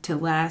made to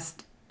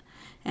last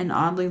an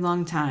oddly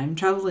long time.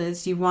 Trouble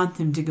is, you want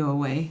them to go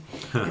away.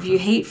 If you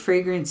hate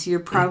fragrance, you're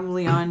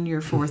probably on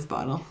your 4th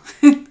bottle.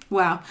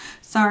 Wow.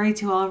 Sorry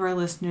to all of our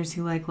listeners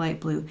who like light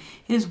blue.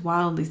 It is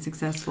wildly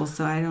successful,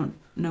 so I don't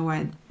know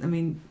why. I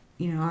mean,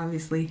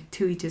 obviously,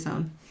 to each his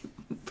own.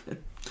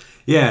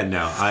 Yeah,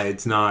 no,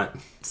 it's not.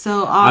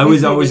 So I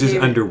was obviously always they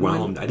just gave it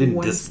underwhelmed. I didn't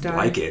one star.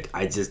 dislike it.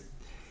 I just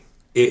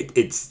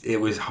it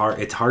was hard.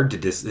 It's hard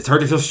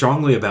to feel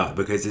strongly about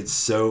because it's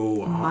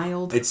so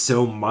Mild. It's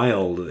so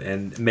mild,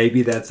 and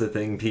maybe that's the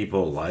thing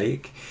people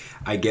like.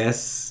 I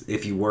guess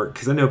if you work,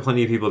 because I know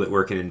plenty of people that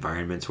work in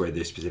environments where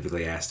they're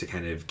specifically asked to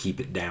kind of keep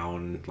it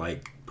down,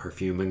 like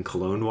perfume and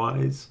cologne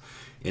wise,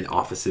 in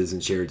offices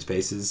and shared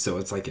spaces. So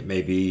it's like it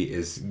maybe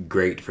is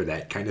great for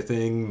that kind of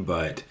thing,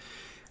 but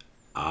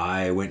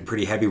I went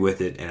pretty heavy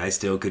with it, and I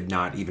still could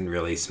not even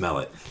really smell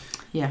it.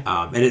 Yeah.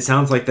 And it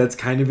sounds like that's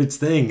kind of its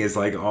thing, is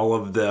like all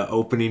of the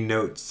opening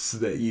notes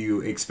that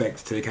you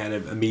expect to kind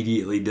of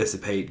immediately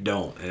dissipate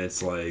don't. And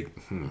it's like,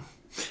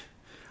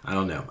 I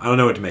don't know. I don't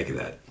know what to make of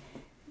that.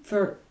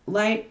 For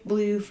light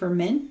blue for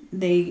men,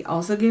 they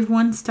also give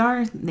 1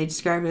 star. They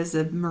describe it as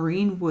a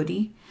marine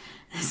woody.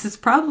 This is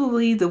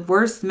probably the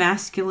worst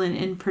masculine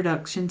in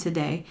production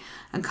today.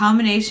 A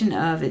combination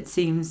of, it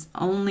seems,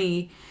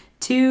 only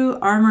 2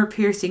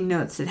 armor-piercing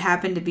notes that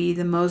happen to be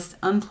the most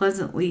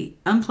unpleasant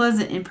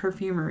in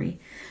perfumery.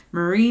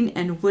 Marine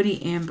and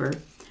woody amber.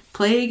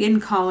 Plague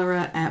and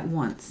cholera at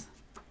once.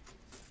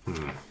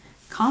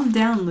 Calm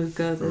down,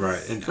 Luca.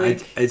 Right,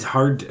 and it's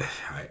hard.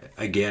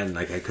 I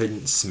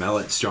couldn't smell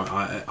it strong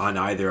on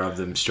either of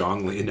them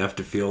strongly enough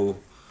to feel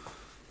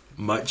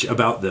much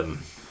about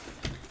them.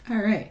 All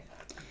right.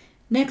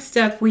 Next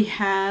up, we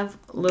have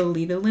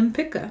Lolita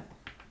Olympica.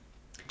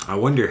 I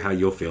wonder how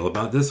you'll feel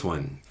about this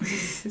one.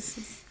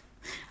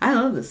 I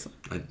love this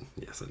one.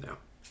 Yes, I know.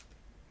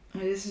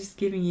 I was just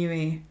giving you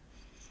a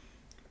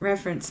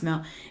reference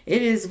smell.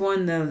 It is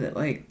one, though, that,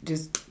 like,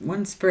 just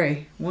one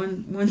spray.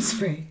 One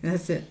spray.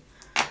 That's it.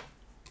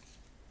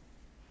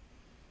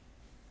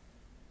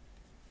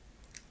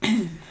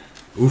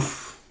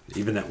 Oof.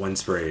 Even that one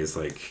spray is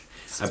like...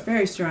 It's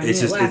very strong.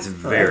 It's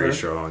very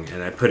strong.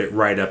 And I put it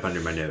right up under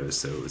my nose,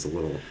 so it was a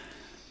little...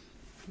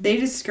 They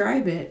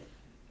describe it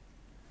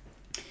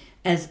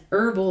as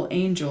Herbal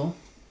Angel.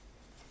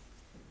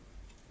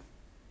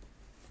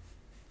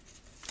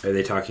 Are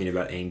they talking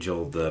about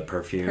Angel, the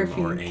perfume.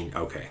 Or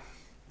Angel? Okay.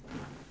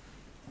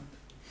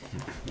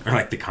 I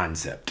like the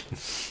concept.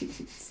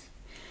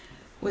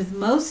 With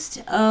most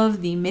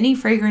of the many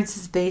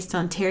fragrances based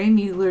on Terry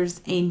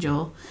Mugler's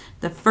Angel,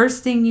 the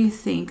first thing you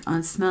think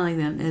on smelling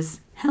them is,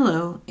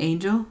 hello,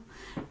 Angel.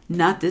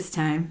 Not this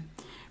time.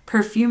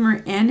 Perfumer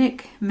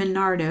Anik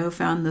Minardo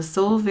found the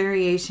sole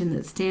variation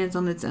that stands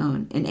on its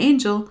own. In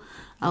Angel,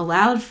 a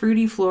loud,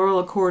 fruity floral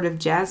accord of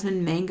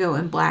jasmine, mango,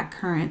 and black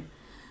currant,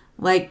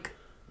 like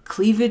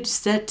cleavage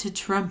set to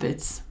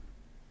trumpets,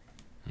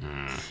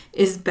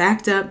 is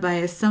backed up by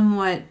a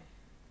somewhat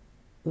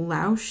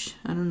louche,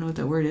 I don't know what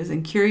that word is,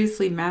 and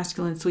curiously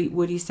masculine, sweet,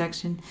 woody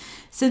section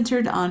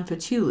centered on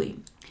patchouli.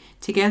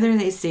 Together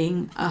they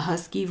sing a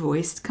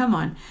husky-voiced come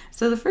on.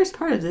 So the first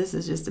part of this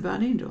is just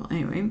about Angel.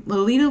 Anyway,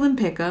 Lolita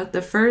Olympica,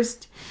 the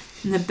first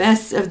and the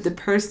best of the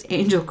pursed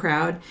Angel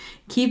crowd,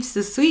 keeps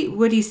the sweet,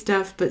 woody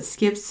stuff but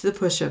skips the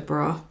push-up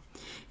bra.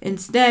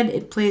 Instead,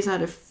 it plays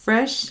out a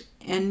fresh,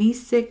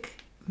 anisic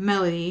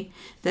melody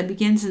that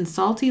begins in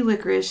salty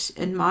licorice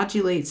and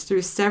modulates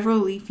through several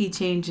leafy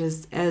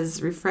changes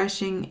as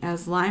refreshing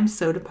as Lime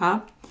Soda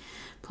Pop,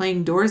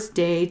 playing Doris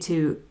Day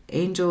to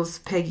Angel's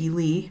Peggy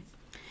Lee.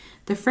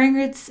 The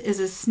fragrance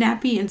is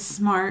snappy and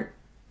smart,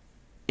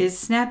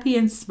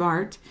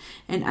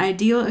 an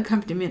ideal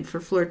accompaniment for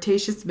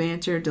flirtatious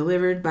banter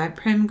delivered by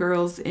prim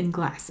girls in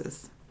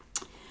glasses.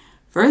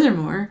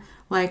 Furthermore,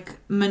 like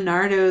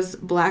Minardo's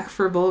Black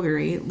Fur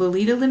Bulgari,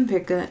 Lolita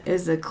Olympica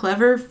is a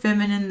clever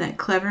feminine that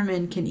clever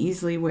men can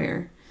easily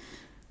wear.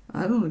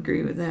 I don't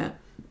agree with that.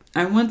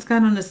 I once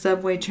got on a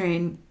subway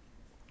train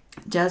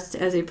just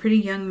as a pretty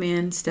young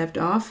man stepped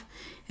off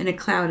in a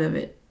cloud of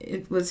it.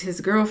 It was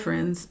his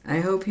girlfriend's. I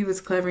hope he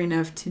was clever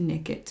enough to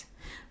nick it.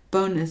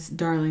 Bonus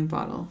darling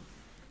bottle.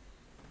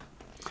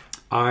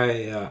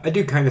 I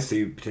do kind of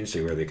see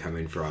potentially where they're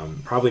coming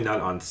from. Probably not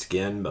on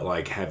skin, but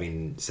like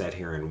having sat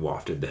here and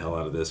wafted the hell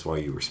out of this while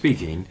you were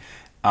speaking.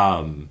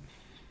 It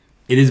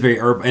is very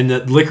herbal. And the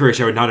licorice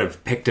I would not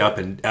have picked up,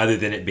 and other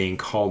than it being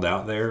called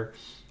out there.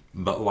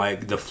 But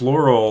like the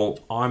floral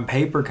on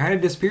paper kind of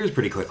disappears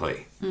pretty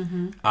quickly.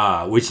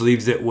 Which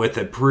leaves it with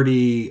a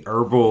pretty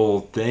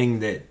herbal thing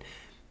that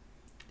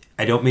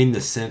I don't mean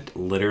the scent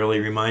literally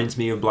reminds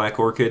me of Black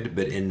Orchid,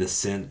 but in the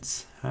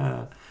sense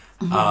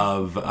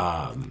of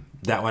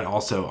that one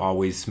also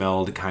always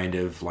smelled kind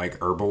of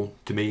like herbal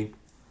to me,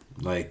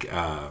 like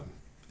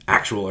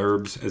actual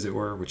herbs, as it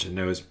were, which I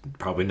know is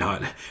probably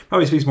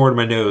speaks more to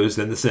my nose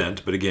than the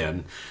scent. But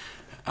again,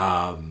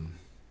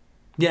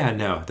 yeah,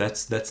 no,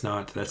 that's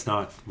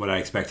not what I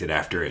expected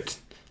after it,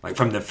 like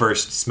from the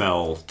first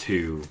smell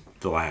to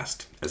the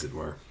last, as it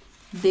were.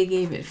 They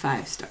gave it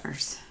 5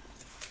 stars.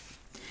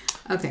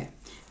 Okay,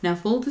 now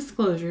full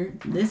disclosure,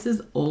 this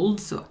is old,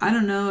 so I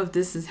don't know if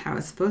this is how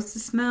it's supposed to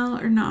smell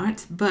or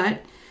not,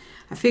 but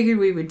I figured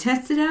we would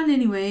test it out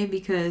anyway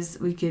because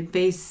we could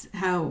base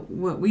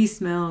what we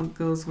smell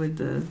goes with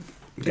the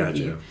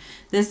review. Gotcha.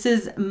 This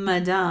is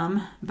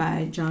Madame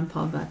by Jean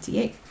Paul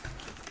Gaultier.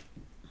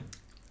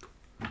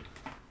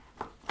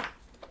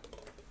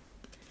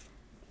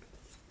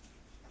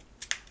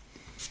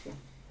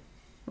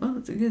 Well,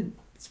 it's a good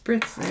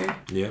spritz there.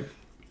 Yep.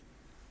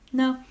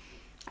 No,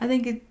 I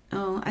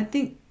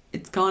think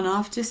it's gone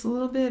off just a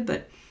little bit,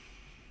 but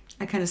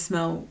I kind of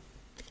smell.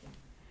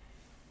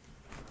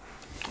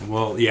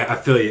 Well, yeah, I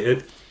feel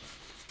you.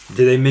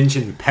 Did they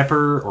mention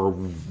pepper or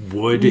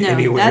wood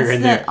anywhere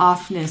in there? That's that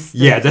offness.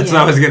 That's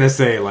what I was gonna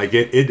say. Like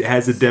it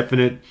has a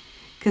definite.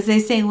 Because they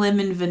say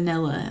lemon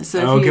vanilla.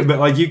 So okay, but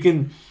like you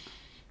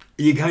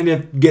kind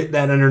of get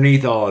that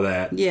underneath all of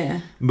that.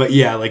 Yeah. But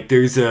yeah, like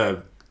there's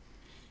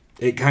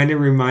it kind of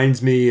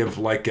reminds me of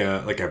like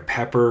a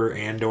pepper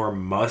and or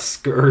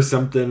musk or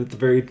something at the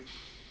very,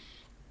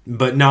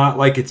 but not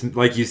like it's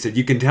like you said.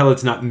 You can tell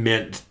it's not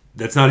meant.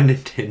 That's not an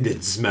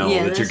intended smell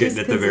that you're getting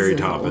at the very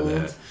top of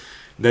that.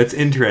 That's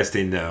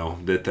interesting though.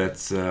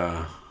 That's.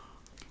 So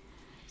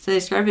they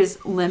describe it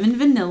as lemon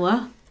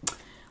vanilla,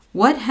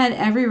 What had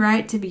every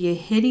right to be a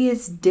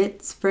hideous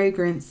ditz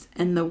fragrance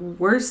and the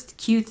worst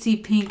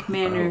cutesy pink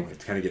manner Oh,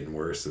 it's kind of getting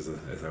worse as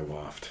I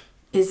waft.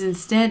 is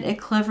instead a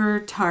clever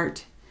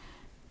tart.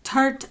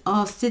 Tarte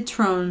au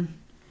citron.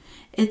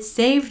 It's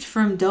saved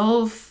from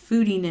dull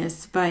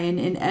foodiness by an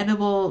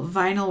inedible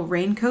vinyl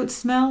raincoat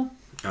smell.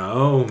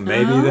 Oh,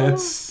 maybe Oh.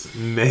 that's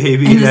And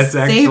that's a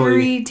actually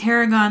savory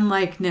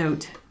tarragon-like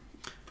note.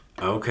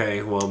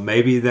 okay. Well,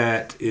 maybe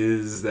that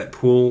is that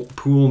pool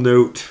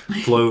note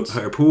float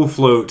or pool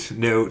float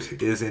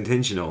note is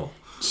intentional.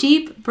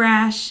 Cheap,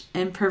 brash,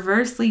 and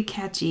perversely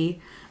catchy,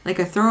 like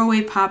a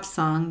throwaway pop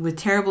song with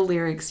terrible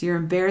lyrics you're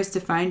embarrassed to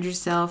find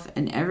yourself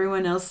and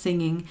everyone else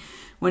singing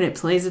when it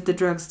plays at the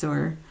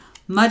drugstore.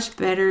 Much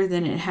better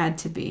than it had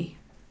to be.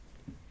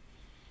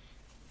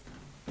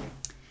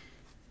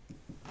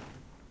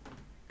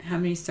 How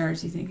many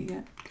stars do you think you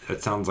got?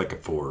 That sounds like a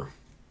 4.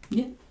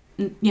 Yeah.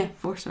 Yeah,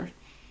 4 stars.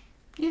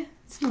 Yeah, it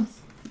smells.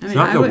 It's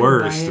not the wouldn't buy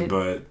worst, it.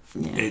 but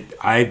Yeah.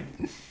 it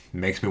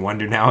makes me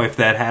wonder now if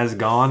that has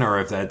gone or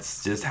if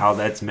that's just how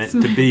that's meant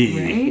to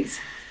be.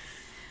 Right?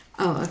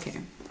 Oh, okay.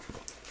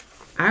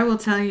 I will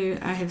tell you,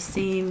 I have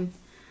seen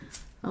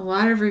a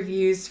lot of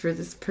reviews for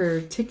this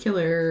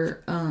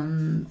particular,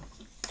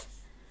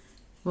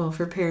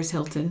 for Paris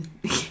Hilton.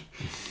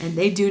 And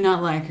they do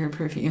not like her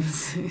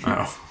perfumes.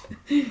 Oh.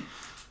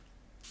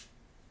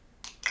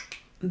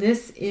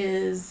 This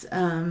is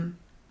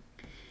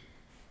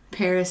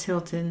Paris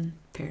Hilton.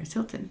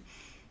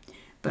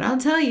 But I'll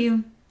tell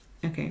you.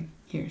 Okay,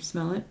 here,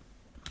 smell it.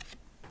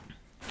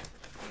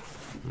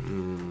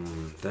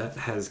 That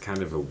has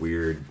kind of a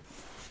weird...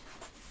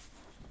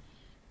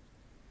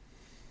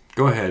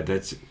 Go ahead.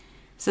 That's...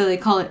 So they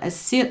call it a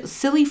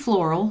silly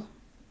floral,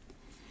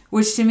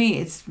 which to me,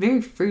 it's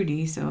very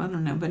fruity, so I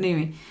don't know. But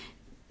anyway,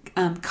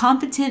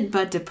 competent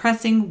but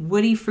depressing,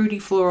 woody, fruity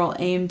floral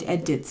aimed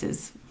at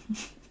ditzes.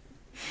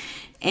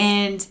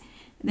 And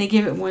they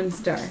give it 1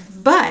 star.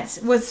 But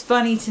what's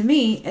funny to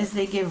me is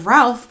they give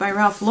Ralph by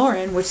Ralph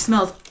Lauren, which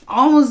smells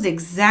almost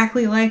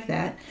exactly like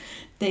that,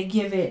 they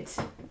give it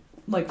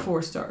like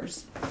 4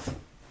 stars.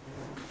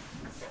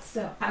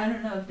 So I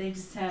don't know if they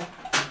just have...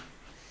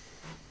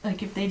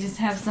 Like, if they just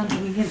have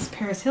something against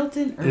Paris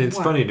Hilton or And it's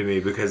what? funny to me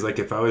because, like,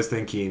 if I was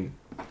thinking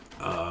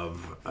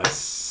of a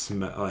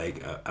smell,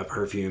 like a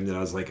perfume that I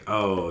was like,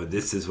 oh,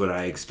 this is what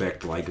I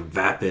expect, like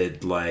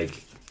vapid,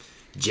 like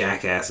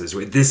jackasses.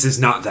 This is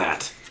not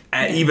that,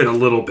 even a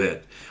little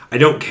bit. I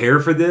don't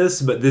care for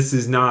this, but this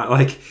is not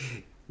like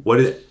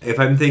if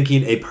I'm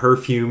thinking a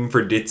perfume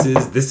for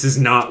ditzes. This is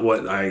not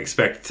what I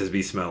expect to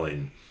be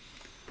smelling.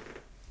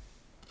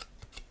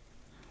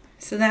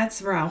 So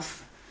that's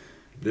Ralph.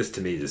 This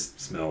to me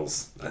just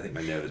smells. I think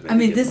my nose. I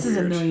mean, this is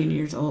a million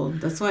years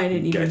old. That's why I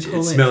didn't even Gotcha. pull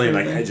It's it. smelling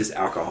further. like just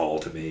alcohol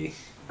to me.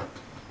 I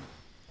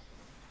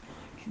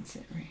can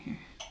sit right here.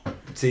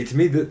 See, to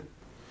me,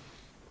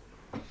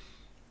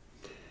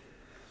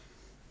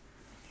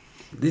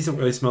 these don't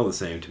really smell the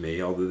same to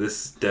me. Although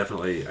this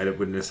definitely, I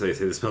wouldn't necessarily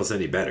say this smells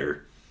any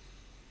better.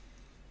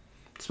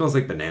 It smells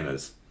like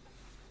bananas.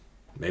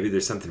 Maybe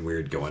there's something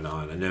weird going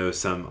on. I know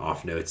some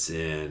off notes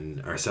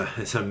or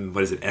some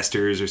what is it,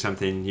 esters or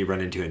something you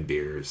run into in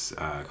beers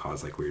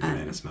cause like weird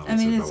banana smells. I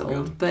mean, or it's bubblegum.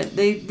 old, but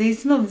they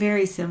smell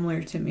very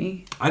similar to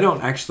me. I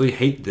don't actually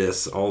hate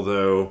this,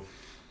 although,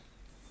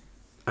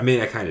 I mean,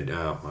 I kind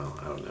of,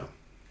 I don't know.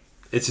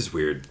 It's just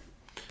weird.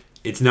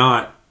 It's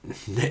not,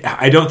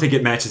 I don't think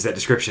it matches that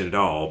description at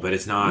all, but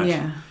it's not.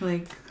 Yeah,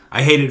 like.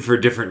 I hate it for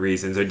different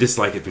reasons. I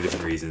dislike it for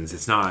different reasons.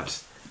 It's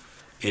not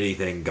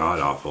anything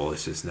god-awful.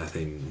 It's just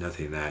nothing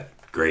that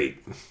great.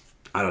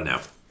 I don't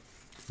know.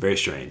 Very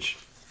strange.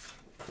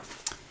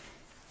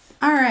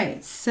 All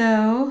right,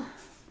 so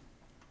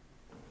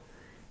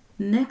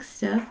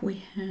next up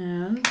we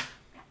have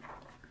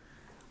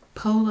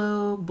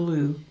Polo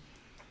Blue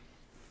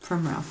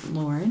from Ralph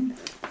Lauren.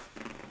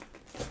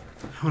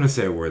 I want to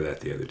say I wore that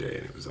the other day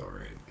and it was all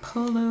right.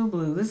 Polo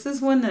Blue. This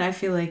is one that I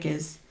feel like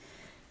is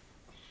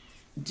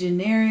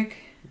generic,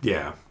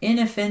 Yeah.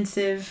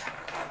 inoffensive,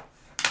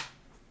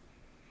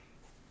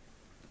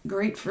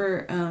 great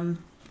for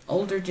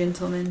older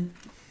gentlemen.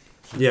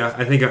 Yeah,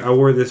 I think I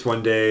wore this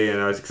one day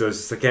and I was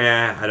just like,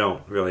 I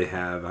don't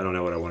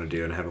know what I want to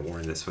do, and I haven't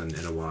worn this one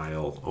in a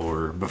while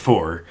or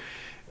before.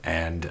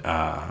 And,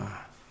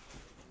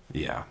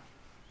 yeah.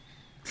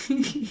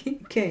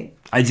 Okay.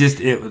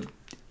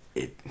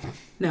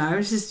 No, I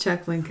was just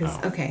chuckling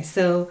because, okay,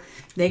 so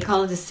they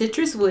call it a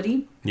citrus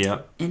woody.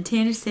 Yep. And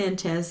Tanner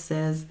Sanchez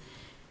says,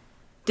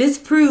 this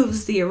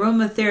proves the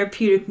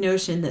aromatherapeutic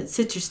notion that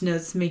citrus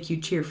notes make you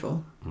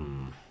cheerful.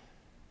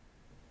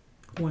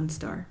 1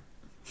 star.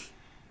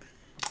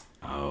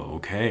 Oh,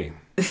 okay.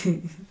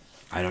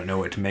 I don't know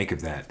what to make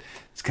of that.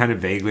 It's kind of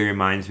vaguely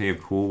reminds me of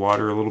Cool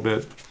Water a little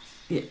bit.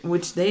 Yeah,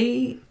 which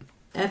they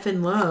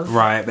effing love.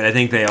 Right, but I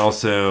think they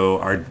also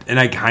are, and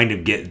I kind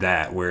of get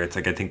that, where it's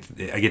like, I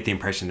get the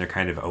impression they're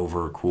kind of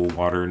over Cool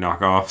Water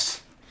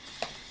knockoffs.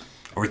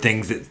 Or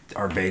things that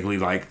are vaguely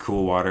like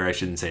Cool Water. I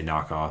shouldn't say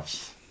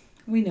knockoffs.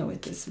 We know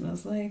what this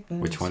smells like. But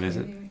Which one is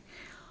it? anyway.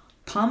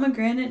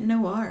 Pomegranate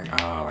Noir Oh,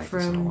 I like this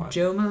one a from lot.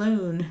 Joe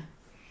Malone.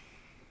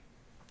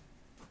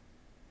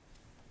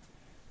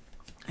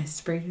 I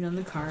sprayed it on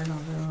the card,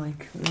 although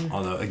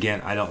Although,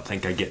 again, I don't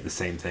think I get the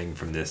same thing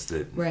from this.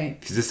 Right.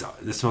 Because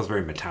this smells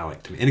very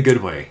metallic to me, in a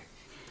good way.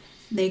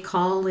 They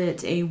call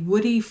it a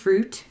woody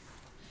fruit.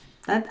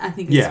 That, I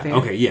think, is fair.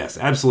 Okay, yes,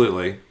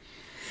 absolutely.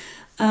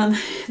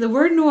 The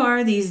word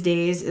noir these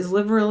days is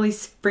liberally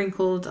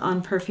sprinkled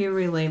on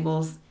perfumery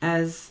labels,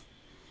 as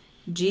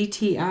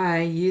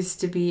GTI used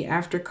to be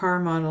after car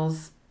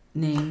models'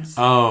 names,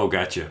 Oh,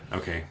 gotcha.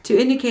 Okay. to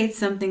indicate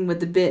something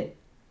with a bit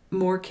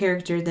more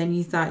character than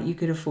you thought you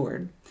could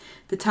afford.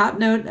 The top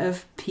note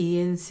of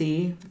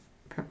P&C,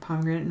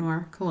 Pomegranate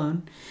Noir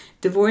Cologne,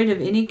 devoid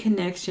of any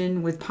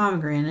connection with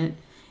pomegranate,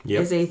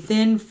 Yep. is a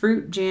thin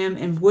fruit jam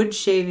and wood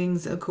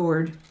shavings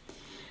accord.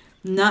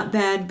 Not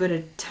bad, but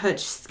a touch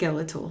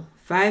skeletal.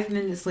 5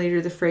 minutes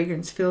later, the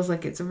fragrance feels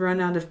like it's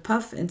run out of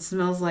puff and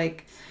smells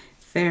like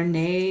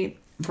Fernet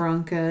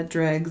Branca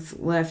dregs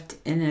left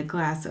in a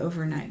glass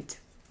overnight.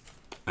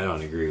 I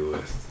don't agree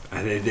with.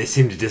 They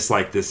seem to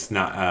dislike this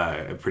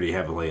not pretty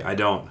heavily. I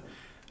don't.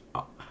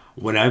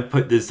 When I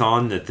put this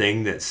on, the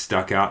thing that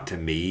stuck out to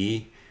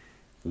me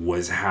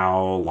was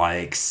how,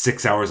 like,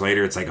 6 hours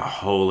later, it's like,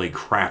 holy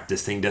crap,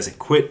 this thing doesn't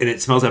quit, and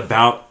it smells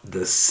about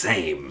the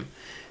same.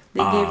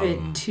 They gave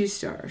it 2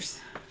 stars.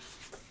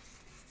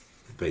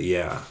 But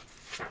yeah,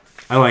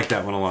 I like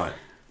that one a lot.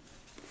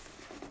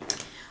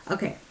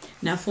 Okay,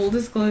 now full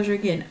disclosure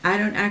again, I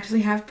don't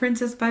actually have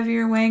Princess by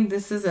Vera Wang.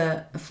 This is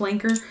a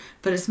flanker,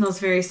 but it smells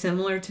very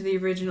similar to the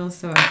original,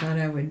 so I thought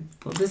I would.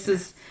 Well, this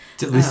is.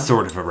 It's at least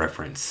sort of a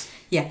reference.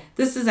 Yeah,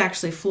 this is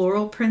actually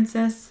Floral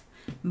Princess,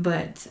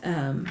 but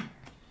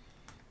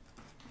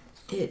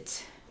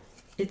it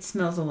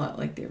smells a lot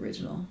like the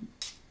original.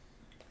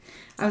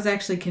 I was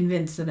actually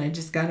convinced that I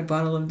just got a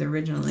bottle of the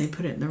original and they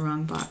put it in the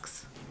wrong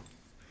box.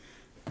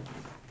 Is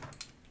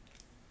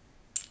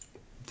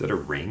that a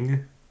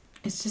ring?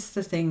 It's just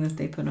the thing that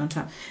they put on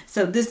top.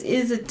 So this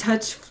is a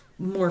touch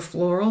more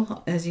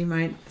floral, as you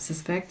might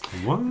suspect.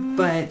 What?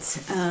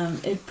 But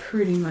it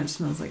pretty much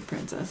smells like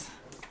Princess.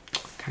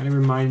 Kind of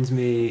reminds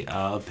me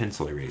of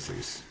pencil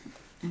erasers.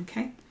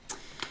 Okay.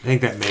 I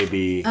think that may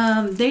be...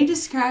 They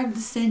describe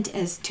the scent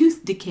as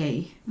tooth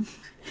decay.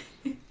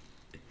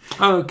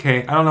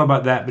 Okay, I don't know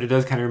about that, but it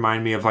does kind of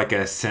remind me of like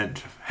a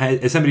scent.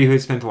 As somebody who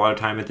spent a lot of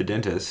time at the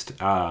dentist,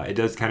 it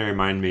does kind of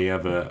remind me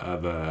of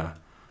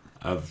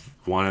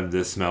one of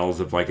the smells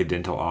of like a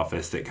dental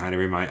office that kind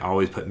of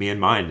always put me in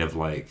mind of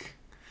like.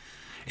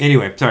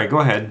 Anyway, sorry. Go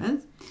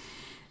ahead.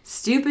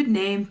 Stupid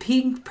name,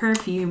 pink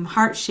perfume,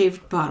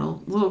 heart-shaped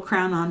bottle, little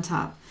crown on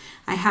top.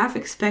 I half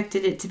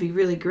expected it to be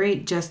really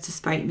great just to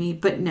spite me,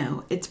 but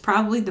no, it's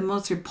probably the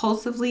most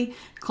repulsively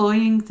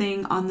cloying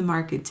thing on the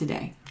market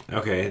today.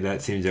 Okay,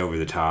 that seems over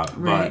the top.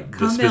 Right. But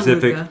Calm down,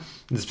 Luca.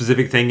 the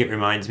specific thing it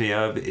reminds me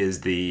of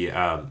is the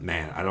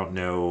man. I don't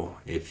know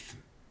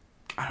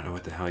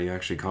what the hell you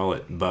actually call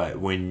it, but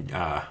when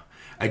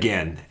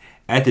again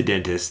at the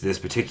dentist, this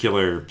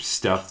particular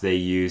stuff they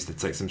use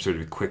that's like some sort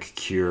of quick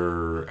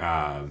cure.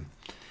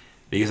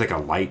 They use like a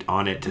light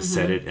on it to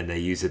set it, and they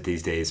use it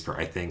these days for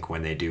I think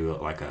when they do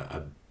like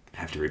a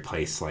have to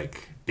replace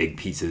like big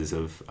pieces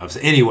of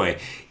anyway.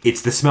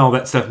 It's the smell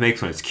that stuff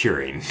makes when it's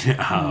curing.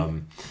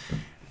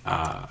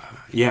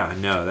 Yeah,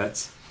 no,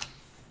 that's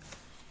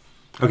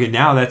okay.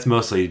 Now that's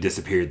mostly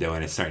disappeared though,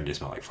 and it's starting to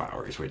smell like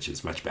flowers, which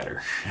is much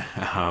better.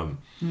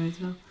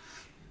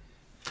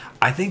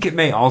 I think it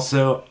may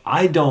also.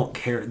 I don't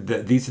care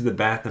that these are the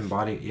Bath and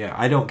Body. Yeah,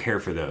 I don't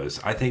care for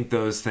those. I think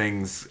those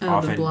things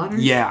often. The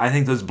blotters? Yeah, I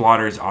think those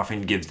blotters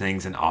often give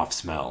things an off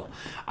smell.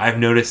 I've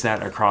noticed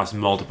that across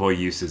multiple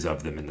uses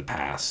of them in the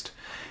past.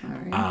 All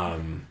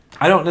right.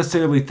 I don't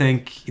necessarily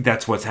think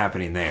that's what's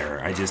happening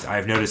there.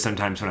 I've noticed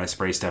sometimes when I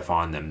spray stuff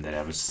on them that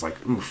I was just like,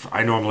 oof,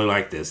 I normally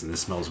like this and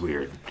this smells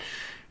weird.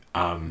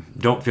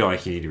 Don't feel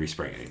like you need to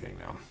respray anything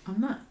though.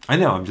 I'm not. I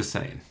know, I'm just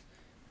saying.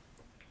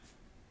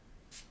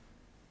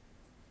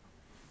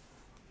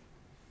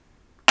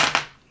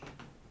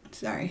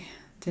 Sorry.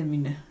 Didn't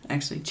mean to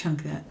actually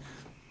chunk that.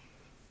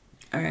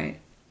 All right.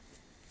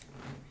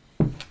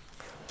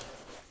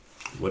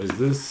 What is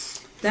this?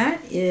 That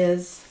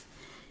is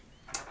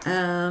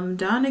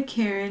Donna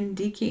Karan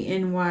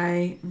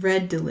DKNY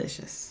Red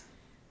Delicious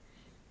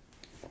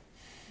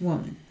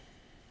Woman,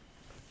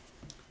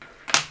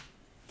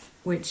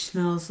 which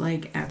smells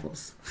like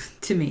apples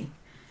to me.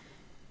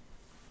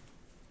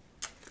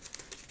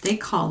 They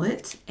call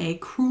it a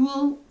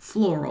cruel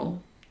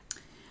floral.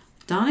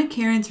 Donna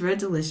Karan's Red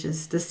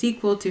Delicious, the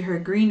sequel to her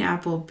Green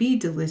Apple Be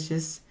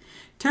Delicious,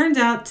 turns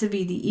out to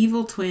be the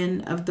evil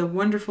twin of the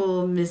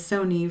wonderful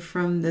Missoni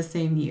from the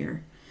same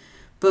year.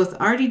 Both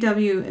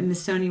RDW and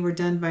Missoni were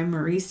done by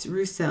Maurice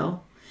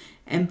Roussel,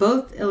 and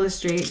both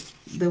illustrate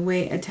the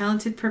way a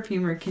talented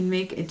perfumer can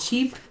make a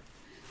cheap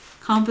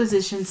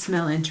composition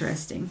smell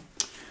interesting.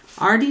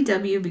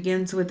 RDW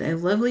begins with a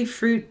lovely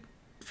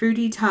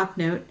fruity top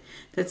note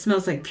that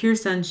smells like pure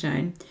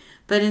sunshine,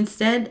 But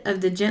instead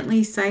of the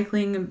gently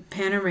cycling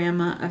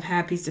panorama of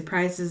happy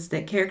surprises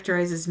that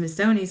characterizes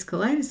Missoni's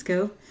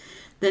kaleidoscope,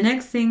 the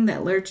next thing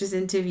that lurches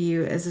into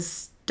view is a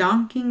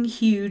stonking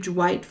huge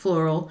white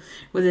floral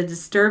with a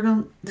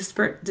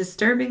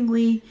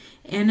disturbingly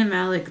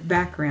animalic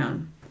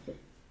background.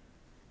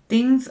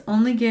 Things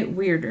only get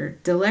weirder.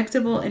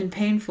 Delectable and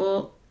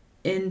painful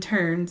in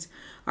turns,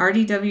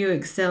 RDW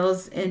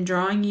excels in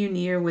drawing you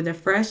near with a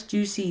fresh,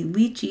 juicy,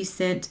 lychee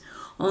scent,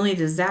 only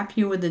to zap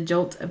you with a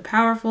jolt of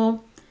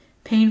powerful,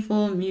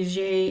 painful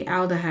Muget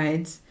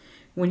aldehydes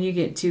when you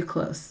get too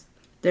close.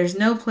 There's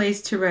no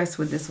place to rest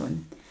with this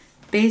one.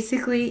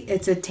 Basically,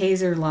 it's a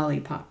taser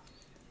lollipop.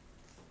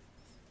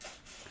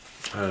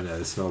 I don't know.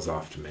 This smells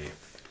off to me.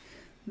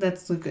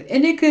 That's good.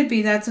 And it could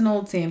be. That's an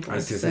old sample. I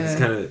was gonna say, this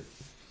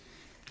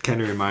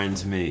kind of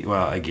reminds me.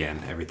 Well,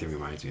 again, everything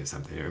reminds me of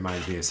something. It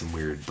reminds me of some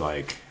weird,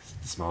 like,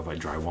 smell of like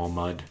drywall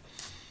mud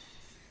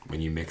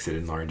when you mix it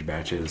in large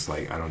batches.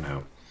 Like, I don't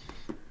know.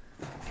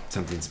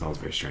 Something smells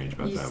very strange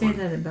about that one. You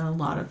say that about a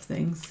lot of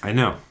things. I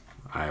know.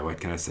 What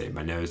can I say?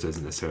 My nose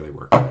doesn't necessarily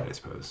work right, I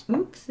suppose.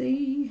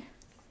 Oopsie.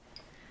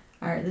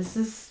 All right, this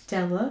is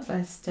Stella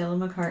by Stella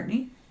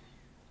McCartney.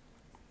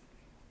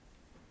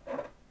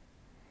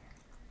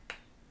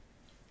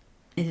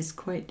 It is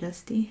quite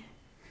dusty.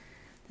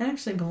 That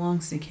actually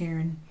belongs to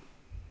Karen.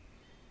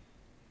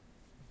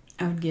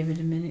 I would give it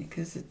a minute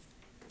because it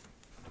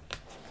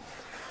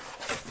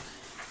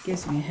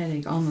gives me a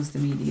headache almost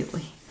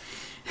immediately.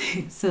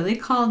 So they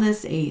call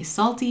this a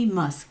salty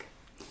musk.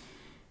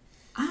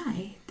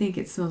 I think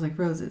it smells like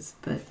roses,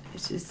 but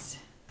it's just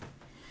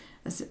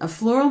a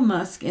floral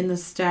musk in the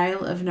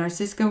style of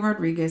Narcisco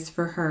Rodriguez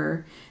for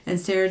her and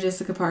Sarah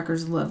Jessica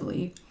Parker's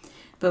Lovely.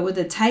 But with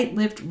a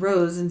tight-lipped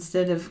rose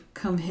instead of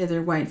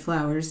come-hither white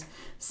flowers,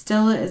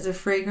 Stella is a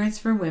fragrance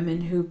for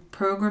women who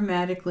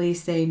programmatically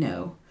say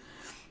no.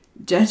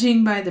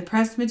 Judging by the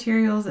press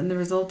materials and the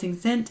resulting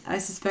scent, I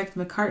suspect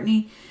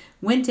McCartney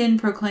went in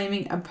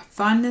proclaiming a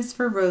fondness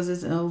for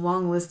roses and a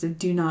long list of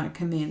do not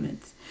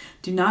commandments.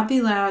 Do not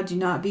be loud, do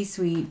not be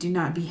sweet, do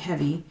not be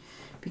heavy.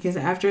 Because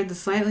after the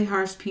slightly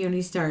harsh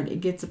peony start,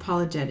 it gets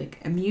apologetic.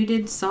 A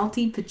muted,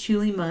 salty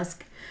patchouli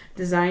musk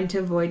designed to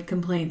avoid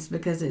complaints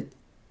because it's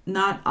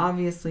not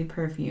obviously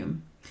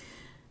perfume.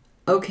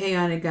 Okay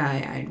on a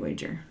guy, I'd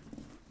wager.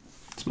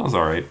 It smells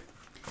alright.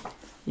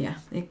 Yeah,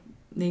 they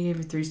gave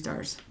it 3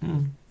 stars.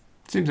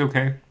 Seems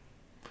okay.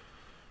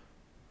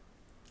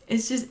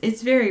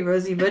 It's very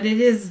rosy, but it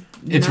is.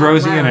 It's not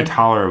rosy loud. in a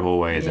tolerable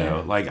way,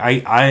 though. Like,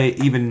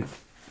 I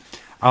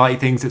like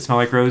things that smell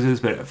like roses,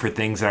 but for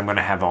things that I'm going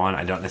to have on,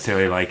 I don't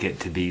necessarily like it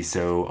to be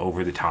so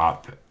over the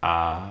top.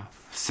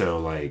 So,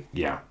 like,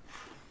 yeah,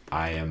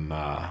 I am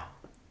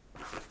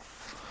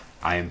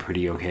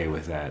pretty okay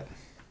with that.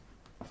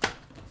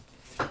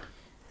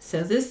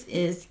 So this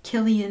is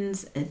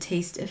Killian's A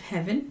Taste of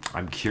Heaven.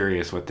 I'm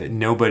curious what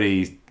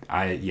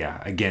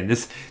again,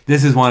 this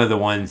is one of the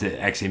ones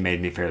that actually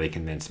made me fairly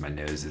convinced my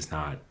nose is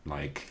not,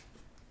 like,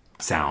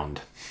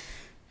 sound.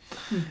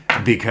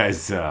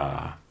 Because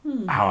how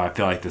I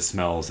feel like this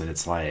smells, and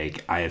it's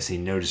like, I have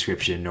seen no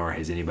description, nor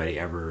has anybody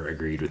ever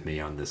agreed with me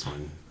on this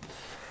one.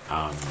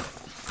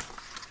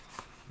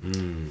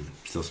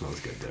 Still smells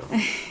good, though.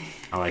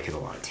 I like it a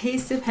lot.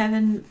 Taste of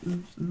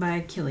Heaven by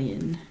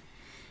Killian.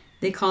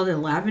 They called it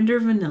Lavender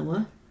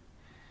Vanilla.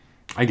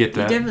 I get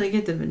that. You definitely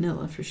get the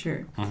vanilla for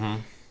sure. Mm-hmm.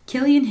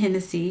 Killian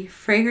Hennessy,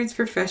 fragrance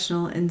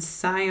professional and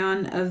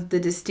scion of the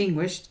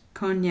distinguished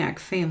cognac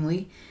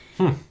family.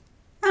 Oh,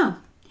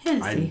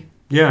 Hennessy.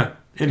 Yeah,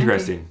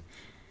 interesting. Okay.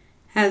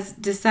 Has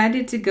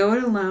decided to go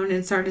it alone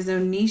and start his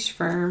own niche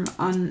firm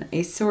on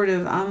a sort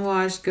of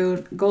homage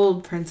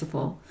gold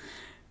principle.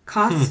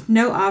 Cost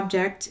no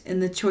object in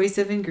the choice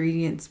of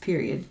ingredients,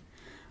 period.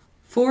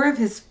 4 of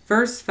his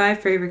first 5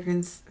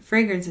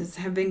 fragrances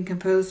have been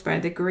composed by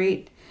the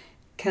great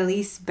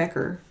Calice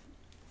Becker.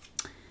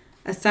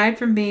 Aside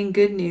from being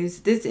good news,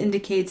 this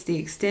indicates the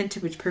extent to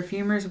which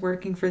perfumers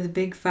working for the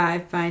Big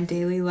Five find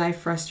daily life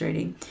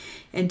frustrating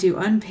and do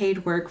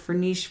unpaid work for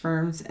niche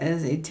firms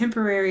as a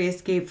temporary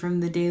escape from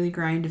the daily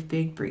grind of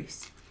big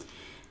briefs.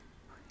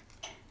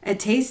 A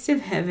Taste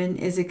of Heaven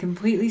is a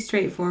completely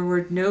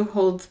straightforward,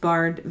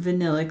 no-holds-barred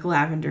vanillic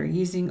lavender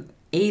using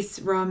Ace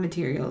raw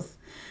materials.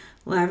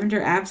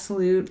 Lavender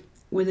Absolute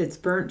with its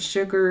burnt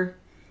sugar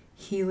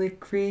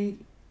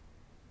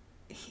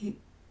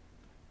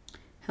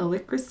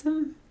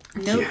helichrysum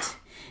note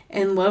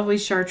and lovely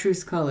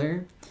chartreuse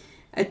color.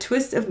 A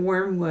twist of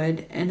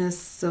wormwood and a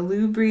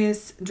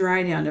salubrious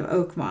dry down of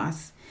oak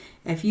moss.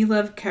 If you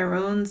love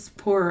Caron's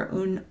pour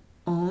un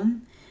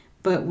homme,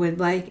 but would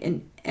like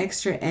an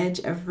extra edge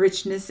of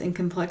richness and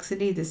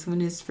complexity, this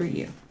one is for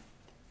you.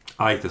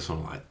 I like this one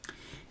a lot.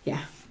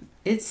 Yeah,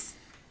 it's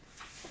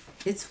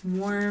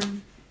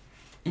warm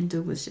and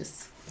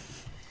delicious.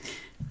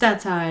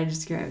 That's how I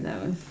describe that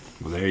one.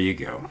 Well, there you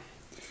go.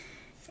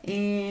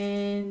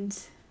 And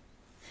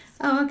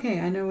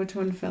okay, I know which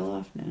one fell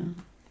off now.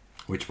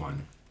 Which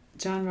one?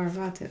 John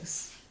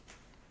Varvatos.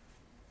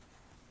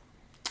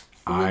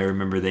 I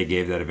remember they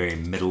gave that a very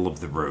middle of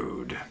the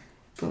road.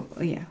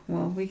 But, yeah,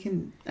 well, we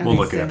can... We'll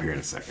look it up here in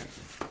a second.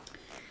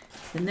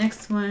 The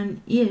next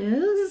one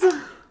is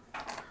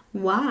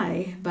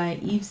Why by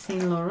Yves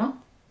Saint Laurent,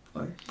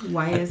 or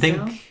YSL. I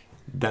think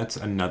that's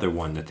another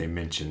one that they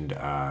mentioned.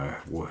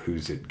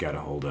 Who's it got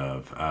a hold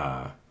of?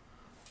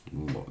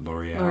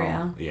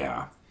 L'Oreal.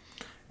 Yeah.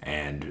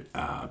 And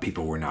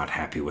people were not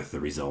happy with the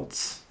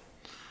results.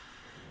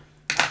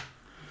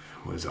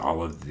 Was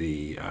all of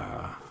the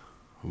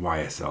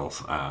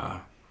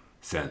YSL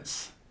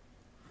scents.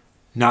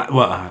 Not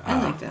well.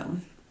 I like that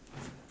one.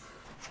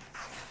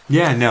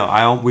 Yeah,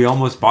 no, we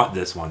almost bought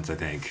this once. I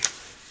think.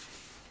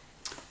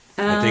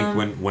 I think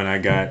when I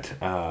got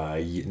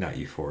not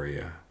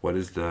Euphoria. What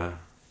is the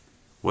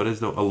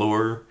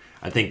Allure?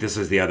 I think this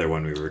was the other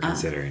one we were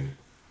considering.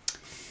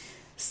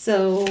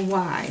 So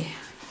why?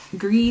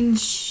 Green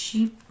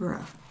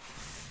Chypre.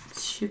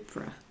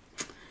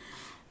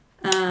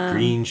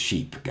 Green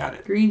Sheep, got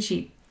it. Green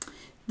Sheep.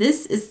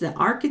 This is the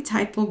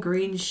archetypal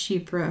green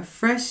Chypre,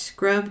 fresh,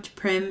 scrubbed,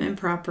 prim, and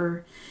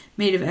proper,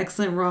 made of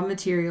excellent raw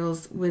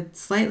materials with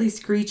slightly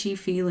screechy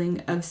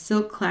feeling of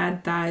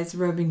silk-clad thighs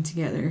rubbing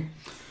together.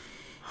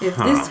 If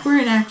this were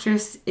an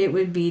actress, it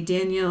would be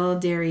Danielle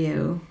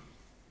Darrieux.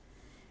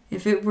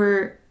 If it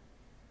were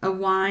a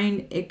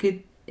wine, it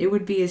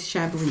would be a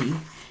Chablis.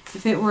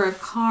 If it were a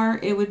car,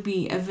 it would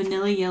be a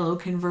vanilla yellow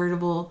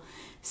convertible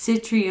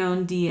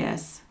Citroën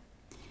DS.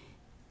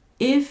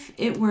 If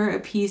it were a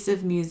piece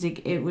of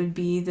music, it would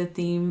be the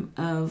theme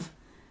of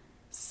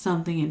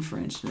something in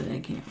French that I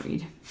can't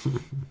read.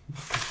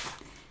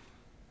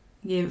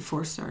 Gave it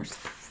 4 stars.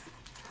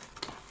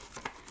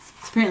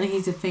 Apparently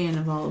he's a fan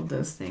of all of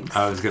those things.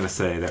 I was going to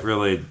say, that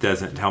really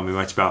doesn't tell me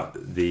much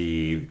about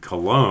the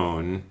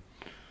cologne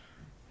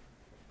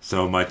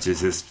so much as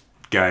this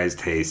guy's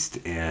taste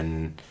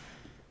in,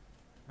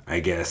 I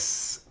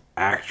guess,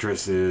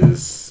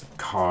 actresses,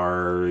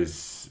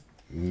 cars,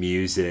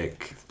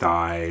 music,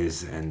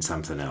 thighs, and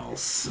something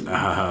else.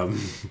 I'm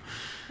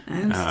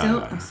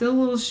still a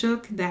little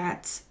shook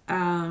that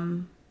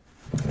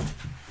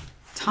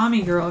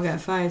Tommy Girl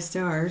got 5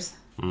 stars.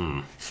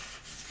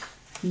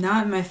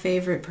 Not my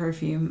favorite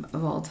perfume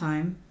of all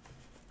time.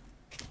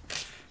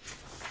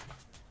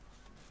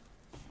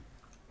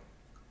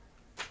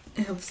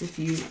 It helps if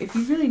you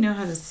really know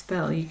how to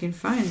spell, you can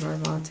find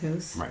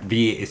Barbatos. Right,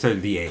 VA. It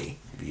started VA.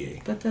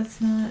 But that's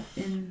not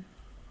in.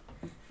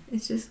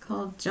 It's just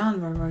called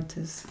John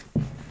Barbatos.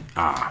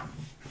 Ah,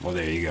 well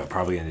there you go.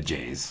 Probably in the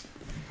J's.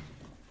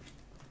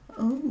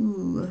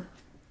 Oh,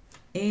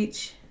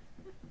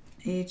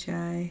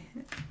 H-I.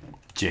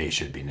 J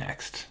should be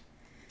next.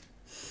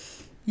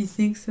 You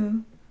think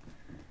so?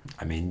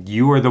 I mean,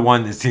 you are the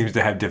one that seems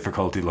to have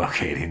difficulty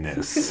locating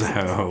this,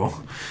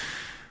 so.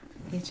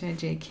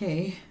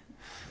 H-I-J-K.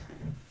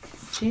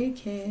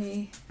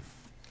 J-K.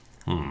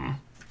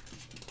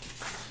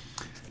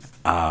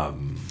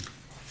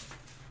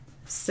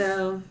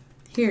 So,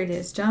 here it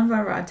is. John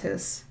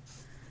Barbatos.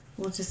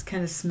 We'll just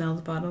kind of smell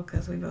the bottle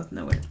because we both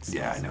know what it smells.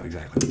 Yeah, I know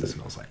exactly what this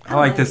smells like. I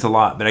like this a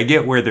lot, but I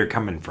get where they're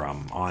coming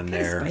from on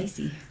their...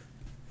 spicy.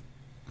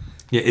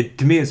 Yeah,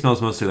 to me it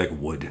smells mostly like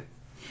wood.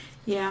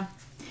 Yeah.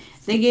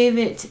 They gave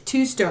it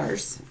 2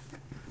 stars.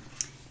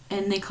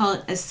 And they call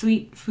it a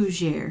sweet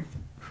fougere.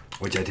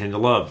 Which I tend to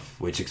love,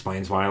 which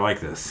explains why I like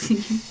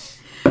this.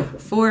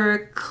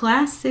 For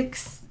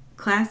classicists,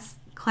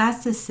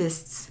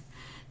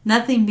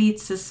 nothing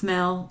beats the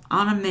smell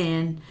on a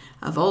man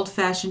of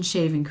old-fashioned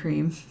shaving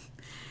cream.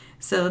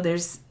 So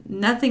there's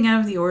nothing out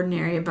of the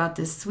ordinary about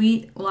this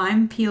sweet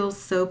lime peel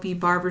soapy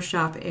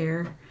barbershop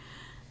air.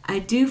 I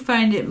do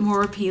find it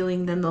more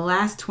appealing than the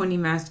last 20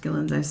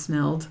 masculines I've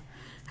smelled.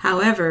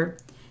 However,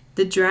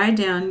 the dry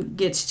down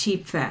gets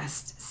cheap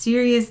fast.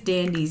 Serious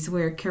dandies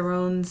wear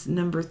Caron's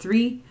No.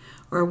 3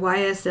 or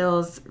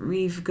YSL's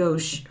Rive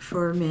Gauche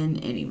for men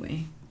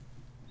anyway.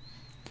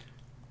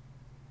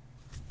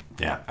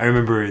 Yeah, I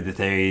remember that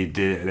they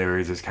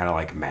were just kind of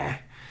like meh.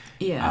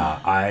 Yeah.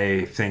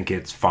 I think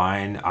it's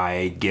fine.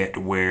 I get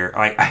where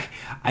I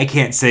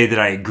can't say that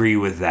I agree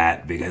with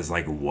that because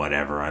like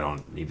whatever, I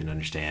don't even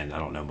understand. I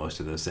don't know most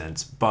of those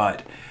scents,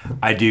 but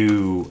I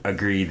do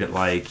agree that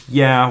like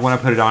yeah, when I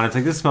put it on, it's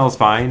like this smells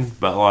fine,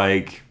 but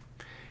like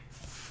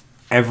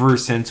ever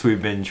since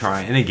we've been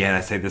trying, and again I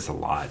say this a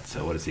lot,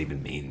 so what does it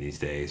even mean these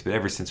days? But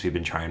ever since we've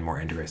been trying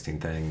more interesting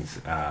things,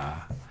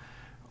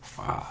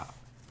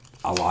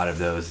 a lot of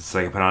those, it's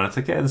like I put on, it's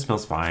like, yeah, this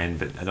smells fine,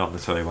 but I don't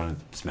necessarily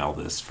want to smell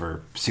this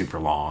for super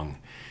long.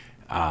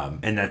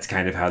 And that's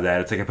kind of how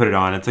that, it's like I put it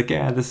on, it's like,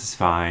 yeah, this is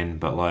fine,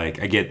 but like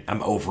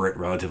I'm over it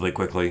relatively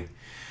quickly.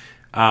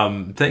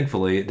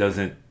 Thankfully, it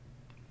doesn't,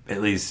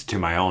 at least to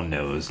my own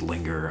nose,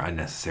 linger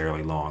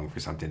unnecessarily long for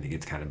something that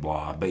gets kind of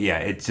blah. But yeah,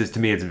 it's just, to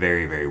me, it's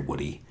very, very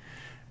woody.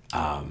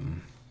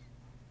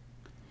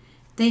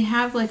 They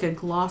have like a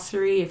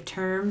glossary of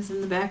terms in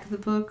the back of the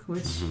book,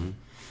 which...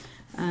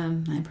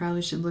 I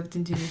probably should have looked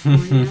into before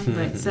now.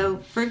 But so,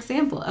 for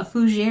example, a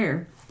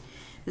fougere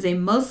is a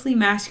mostly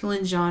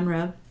masculine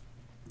genre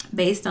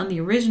based on the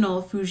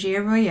original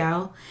Fougere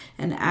Royale,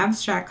 an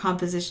abstract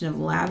composition of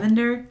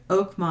lavender,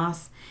 oak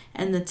moss,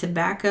 and the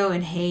tobacco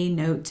and hay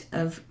note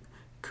of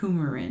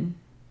coumarin.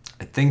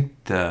 I think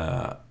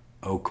the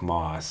oak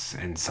moss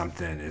and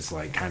something is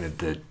like kind of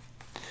the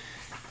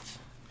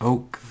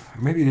oak,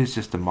 or maybe it is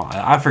just the moss.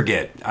 I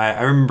forget.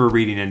 I remember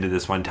reading into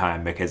this one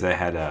time because I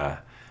had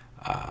a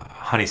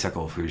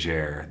honeysuckle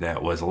fougere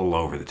that was a little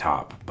over the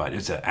top, but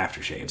it's an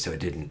aftershave, so it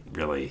didn't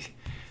really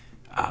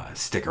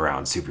stick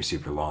around super,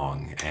 super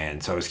long.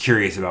 And so I was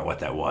curious about what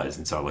that was,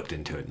 and so I looked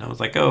into it, and I was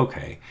like, oh,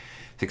 okay.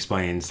 It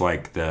explains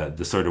like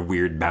the sort of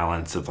weird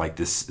balance of like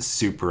this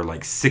super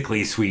like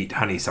sickly sweet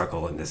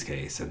honeysuckle in this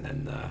case, and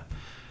then the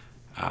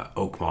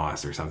oak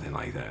moss or something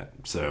like that.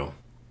 So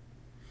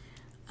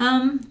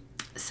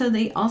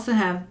they also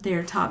have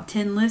their top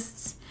 10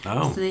 lists.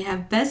 Oh. So they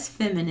have best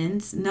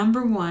feminines.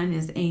 Number 1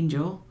 is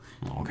Angel.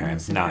 Okay. No I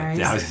was surprise.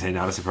 going to say,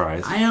 not a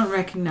surprise. I don't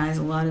recognize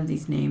a lot of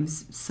these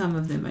names. Some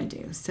of them I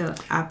do. So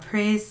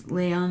Après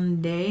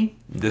Leonde.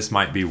 This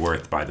might be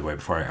worth, by the way,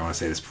 I want to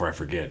say this before I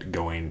forget,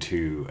 going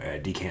to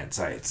decant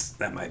sites.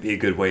 That might be a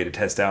good way to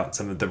test out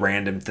some of the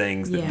random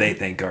things that they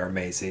think are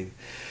amazing.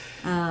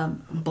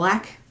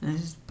 Black.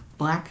 That's just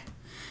black.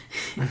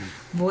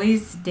 Bois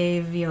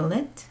de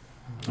Violette.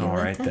 All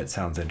right, that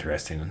sounds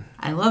interesting.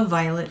 I love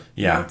violet.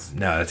 Yeah,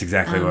 no, that's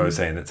exactly what I was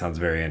saying. That sounds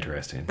very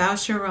interesting.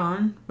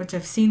 Boucheron, which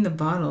I've seen the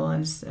bottle. I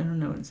don't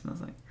know what it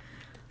smells like.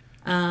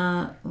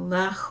 La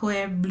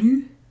Joie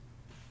Bleu.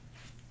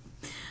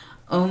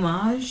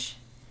 Hommage.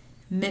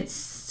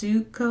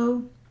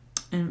 Mitsuko.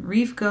 And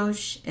Rive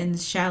Gauche and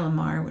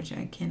Shalimar, which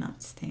I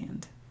cannot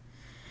stand.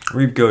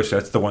 Rive Gauche,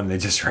 that's the one they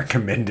just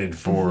recommended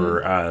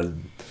for...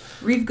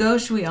 Rive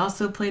Gauche, we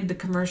also played the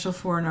commercial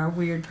for in our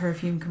weird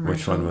perfume commercial.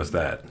 Which one was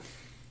that?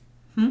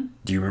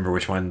 Do you remember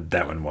which one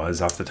that one was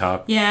off the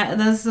top? Yeah,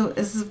 there's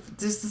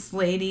this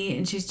lady,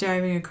 and she's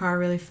driving a car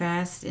really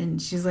fast,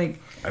 and she's like...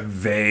 I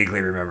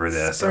vaguely remember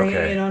this. Spraying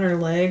Okay. it on her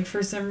leg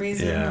for some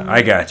reason. Yeah,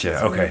 I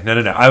gotcha. Okay.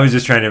 No. I was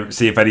just trying to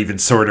see if I'd even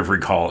sort of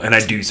recall, and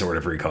I do sort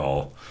of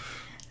recall.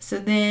 So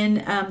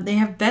then they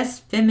have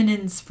best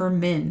feminines for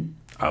men.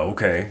 Oh,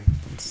 okay.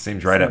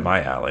 Seems right up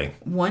my alley.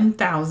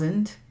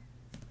 1000.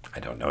 I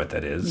don't know what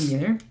that is.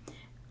 Neither.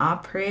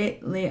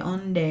 Après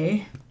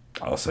Leonde.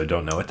 Also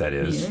don't know what that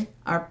is. Neither.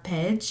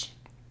 Arpege.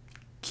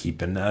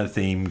 Keeping a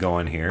theme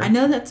going here. I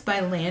know that's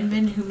by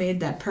Lanvin, who made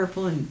that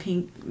purple and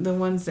pink, the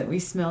ones that we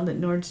smelled at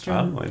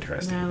Nordstrom. Oh,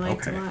 interesting. That I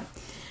liked Okay. a lot.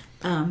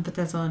 But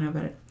that's all I know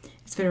about it.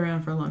 It's been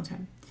around for a long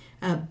time.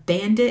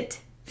 Bandit.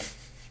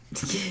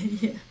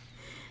 Yeah.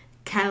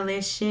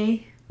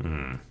 Caleche.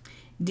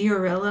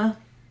 Diorella.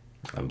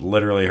 I've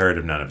literally heard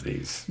of none of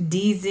these.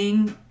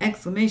 Deezing!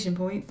 Exclamation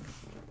point.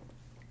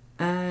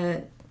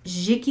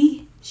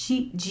 Jiki.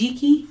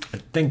 Jiki. I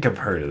think I've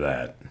heard of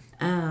that.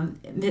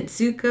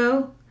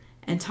 Mitsuko.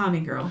 And Tommy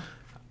Girl.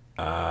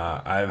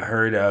 I've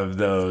heard of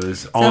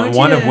those. So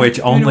One of which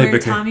only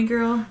because because... Tommy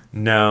Girl.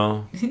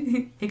 No.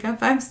 It got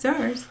 5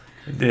 stars.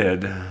 I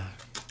did.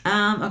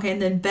 Okay,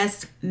 and then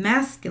best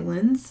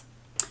masculines.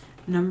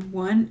 Number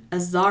 1,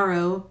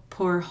 Azaro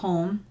Pour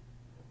Homme.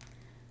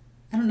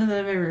 I don't know that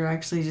I've ever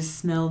actually just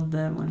smelled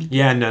that one.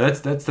 Yeah, no, that's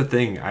the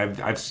thing.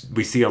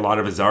 We see a lot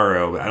of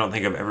Azaro, but I don't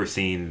think I've ever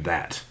seen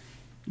that.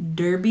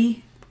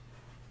 Derby.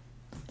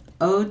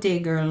 Eau de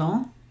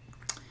Guerlain.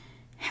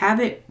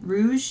 Habit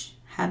Rouge.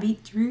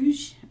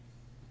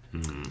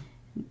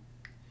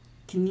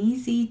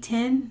 Knizia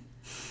 10.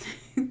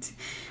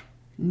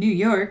 New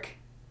York.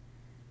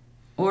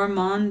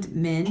 Ormond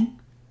Men.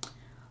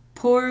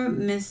 Poor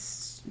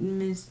Miss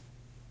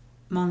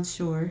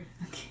Monsieur.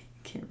 Okay,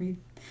 can't read.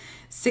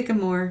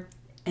 Sycamore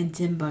and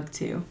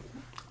Timbuktu.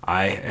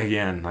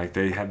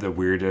 They have the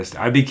weirdest.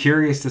 I'd be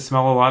curious to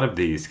smell a lot of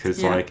these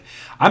because, Yeah.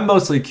 I'm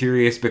mostly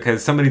curious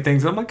because so many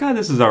things, I'm like, oh,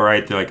 this is all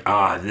right. They're like,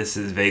 this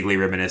is vaguely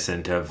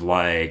reminiscent of,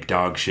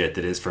 dog shit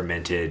that is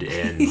fermented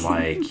in,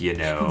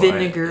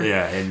 Vinegar.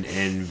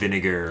 and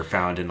vinegar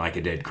found in,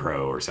 a dead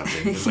crow or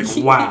something. It's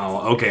like,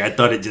 wow, okay, I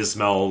thought it just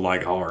smelled,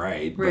 all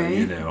right. But,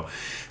 Right.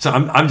 So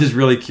I'm just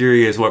really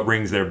curious what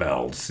rings their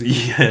bells,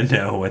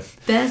 with...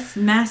 Best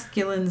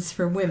masculines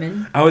for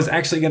women. I was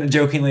actually going to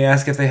jokingly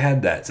ask if they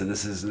had that, so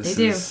this is... They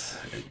do.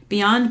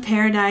 Beyond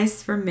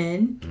Paradise for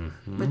men,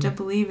 which I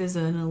believe is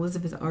an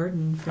Elizabeth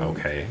Arden film.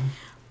 Okay.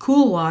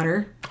 Cool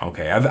Water.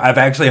 Okay, I've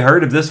actually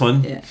heard of this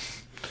one. Yeah.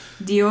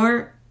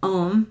 Dior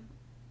Homme.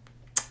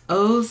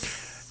 Eau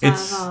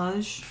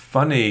Sauvage.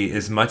 Funny,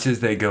 as much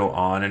as they go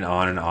on and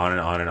on and on and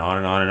on and on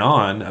and on and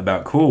on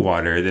about Cool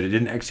Water, that it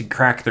didn't actually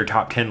crack their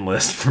top 10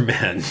 list for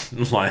men.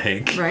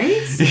 Right?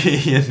 That's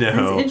That's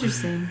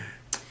interesting.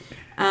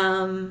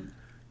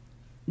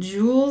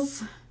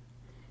 Jules,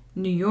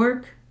 New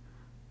York,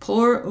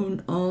 Pour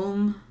un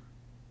Homme,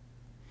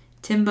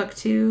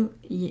 Timbuktu,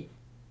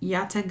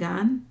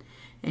 Yatagan,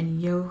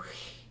 and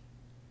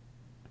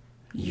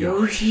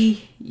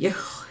Yoji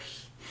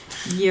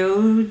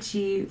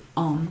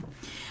Om.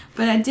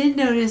 But I did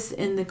notice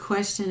in the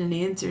question and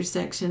answer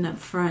section up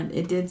front,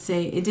 it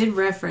did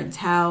reference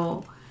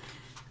how,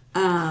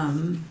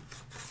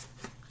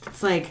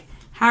 it's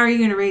how are you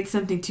going to rate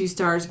something 2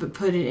 stars but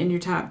put it in your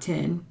top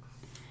 10?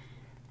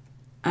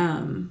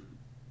 And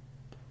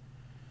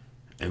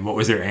what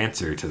was their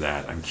answer to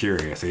that? I'm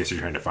curious. I guess you're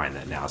trying to find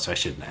that now, so I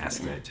shouldn't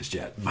ask that just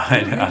yet. But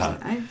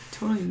I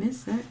totally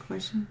missed that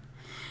question.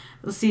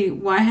 Let's see.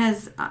 Why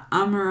has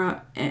Emerige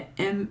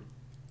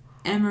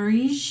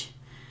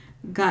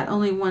got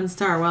only 1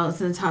 star while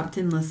it's in the top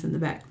 10 list in the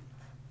back?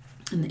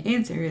 And the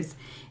answer is,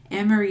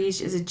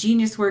 Emerige is a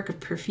genius work of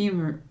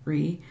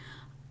perfumery,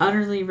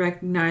 utterly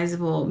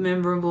recognizable,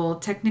 memorable,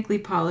 technically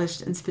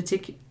polished, and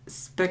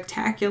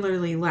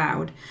spectacularly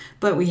loud,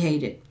 but we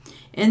hate it.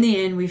 In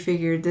the end, we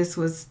figured this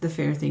was the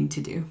fair thing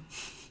to do.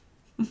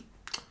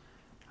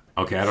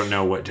 Okay, I don't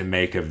know what to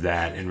make of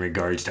that in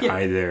regards to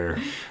either.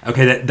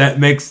 Okay, that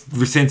makes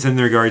sense in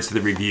regards to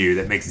the review.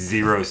 That makes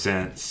 0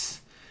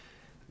 sense.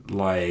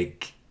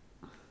 Like,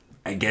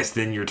 I guess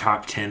then your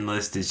top 10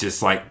 list is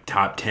just like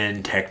top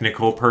 10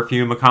 technical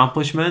perfume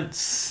accomplishments.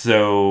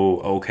 So,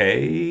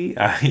 okay,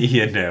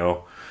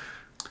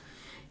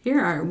 Here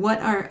are what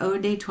are eau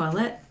de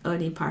toilette, eau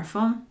de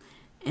parfum,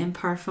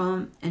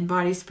 and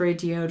body spray,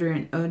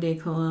 deodorant, eau de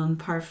cologne,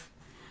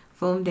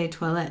 parfum de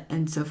toilette,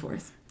 and so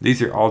forth.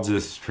 These are all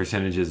just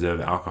percentages of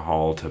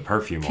alcohol to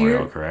perfume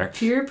oil, correct?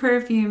 Pure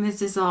perfume is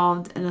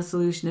dissolved in a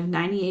solution of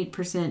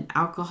 98%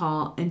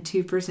 alcohol and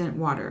 2%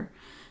 water,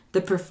 the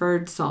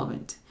preferred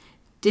solvent.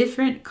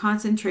 Different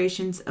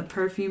concentrations of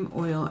perfume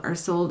oil are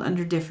sold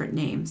under different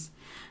names.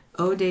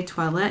 Eau de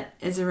toilette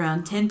is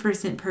around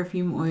 10%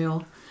 perfume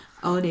oil,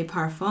 eau de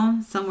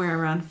parfum somewhere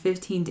around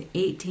 15 to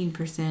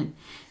 18%,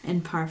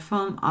 and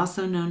parfum,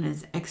 also known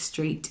as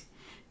extrait,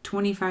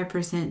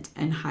 25%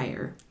 and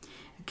higher.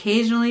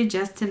 Occasionally,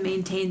 just to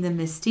maintain the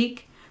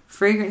mystique,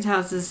 fragrance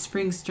houses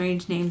spring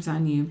strange names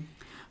on you.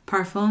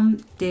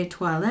 Parfum de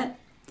toilette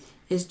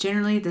is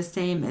generally the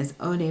same as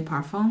eau de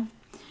parfum.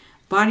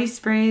 Body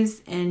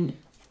sprays and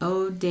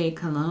eau de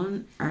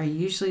cologne are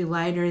usually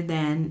lighter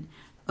than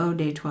eau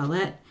de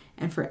toilette,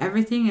 and for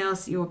everything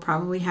else, you will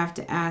probably have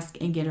to ask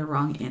and get a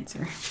wrong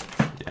answer.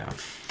 Yeah.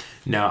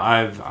 Now,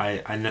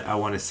 I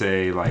want to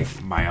say,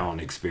 like, my own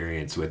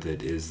experience with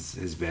it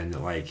has been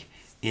that, like,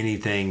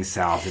 anything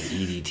south of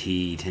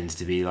EDT tends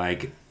to be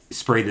like,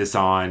 spray this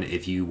on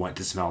if you want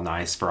to smell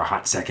nice for a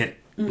hot second,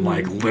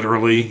 like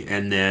literally,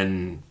 and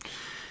then,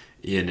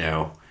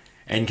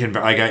 and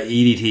like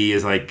EDT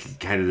is like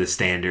kind of the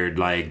standard,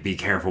 like be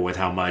careful with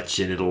how much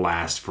and it'll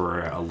last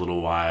for a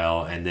little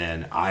while. And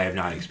then I have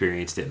not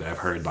experienced it, but I've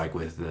heard like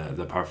with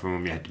the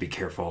parfum, you have to be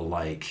careful,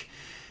 like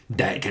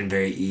that can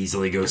very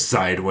easily go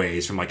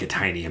sideways from like a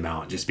tiny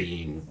amount just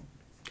being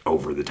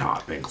over the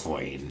top and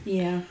cloying.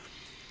 Yeah.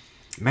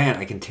 Man,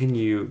 I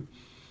continue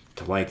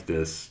to like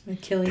this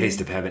Taste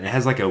of Heaven. It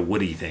has like a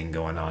woody thing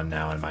going on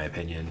now, in my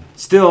opinion.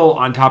 Still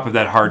on top of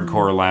that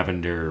hardcore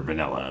lavender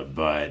vanilla,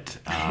 but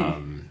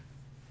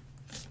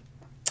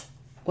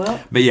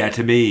but yeah,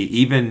 to me,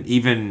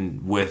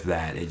 even with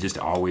that, it just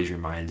always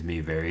reminds me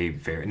very,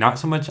 very, not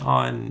so much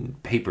on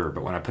paper,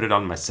 but when I put it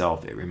on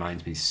myself, it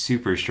reminds me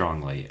super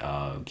strongly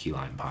of key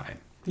lime pie.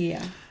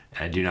 Yeah.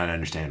 And I do not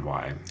understand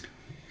why,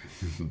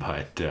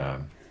 but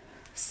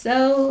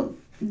so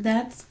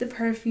that's the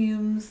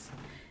perfumes,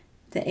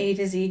 the A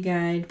to Z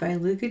guide by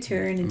Luca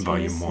Turin and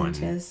Tina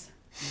Sanchez.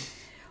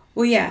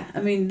 Well, yeah,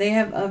 I mean, they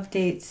have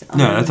updates.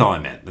 No, that's all I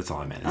meant.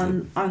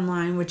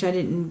 Online, which I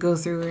didn't go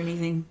through or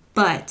anything.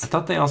 But I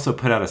thought they also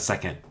put out a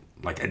second,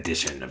 like,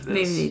 edition of this.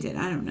 Maybe they did.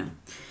 I don't know.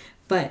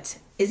 But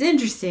it's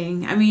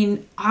interesting. I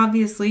mean,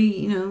 obviously,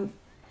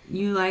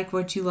 you like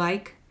what you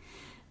like.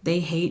 They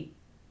hate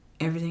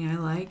everything I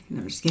like.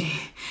 No, I'm just kidding.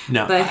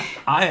 No, but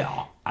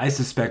I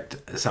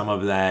suspect some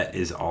of that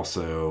is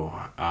also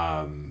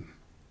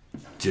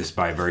just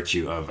by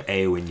virtue of,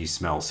 when you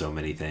smell so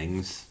many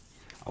things.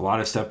 A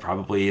lot of stuff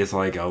probably is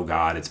like, oh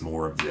God, it's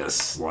more of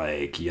this,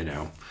 like,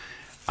 and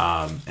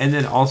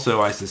then also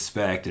I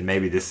suspect, and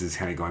maybe this is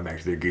kind of going back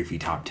to their goofy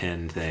top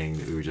 10 thing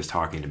that we were just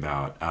talking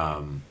about,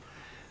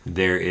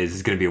 there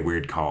is going to be a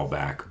weird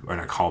callback, or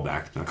not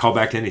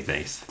callback to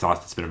anything. It's a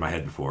thought that's been in my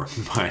head before,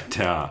 but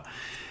I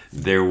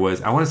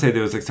want to say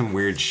there was like some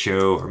weird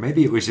show, or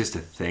maybe it was just a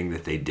thing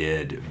that they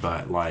did,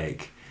 but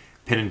like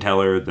Penn and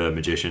Teller, the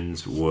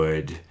magicians,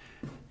 would,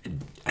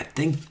 I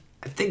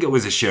think it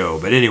was a show,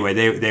 but anyway,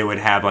 they would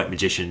have like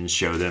magicians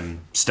show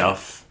them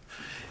stuff,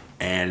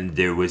 and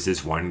there was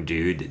this one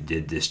dude that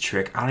did this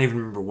trick. I don't even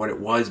remember what it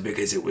was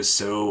because it was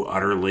so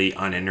utterly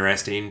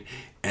uninteresting,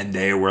 and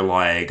they were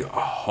like,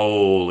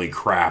 holy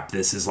crap,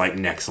 this is like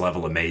next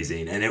level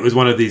amazing. And it was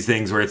one of these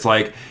things where it's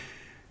like,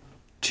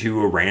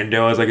 to a rando,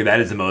 I was like, that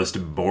is the most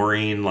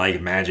boring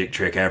like magic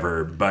trick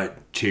ever.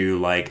 But to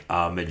like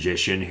a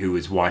magician who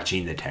was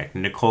watching the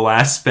technical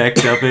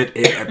aspect of it,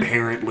 it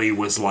apparently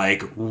was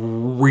like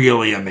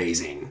really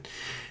amazing.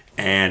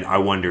 And I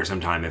wonder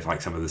sometime if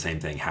like some of the same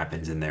thing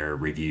happens in their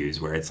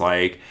reviews, where it's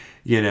like,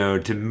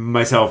 to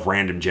myself,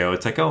 random Joe,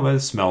 it's like, oh,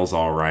 this smells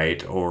all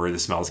right, or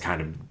this smells kind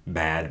of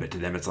bad. But to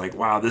them, it's like,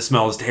 wow, this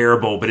smells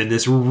terrible, but in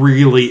this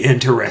really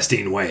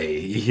interesting way,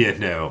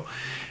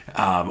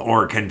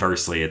 Or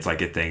conversely, it's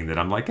like a thing that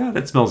I'm like, oh,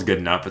 that smells good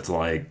enough. It's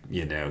like,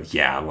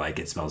 yeah, like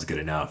it smells good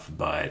enough,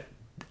 but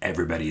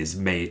everybody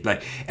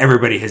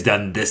has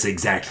done this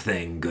exact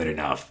thing good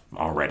enough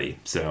already.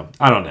 So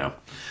I don't know.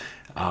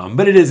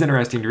 But it is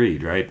interesting to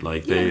read, right?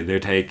 Like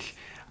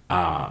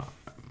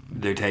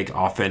their take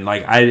often,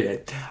 like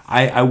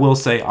I will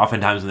say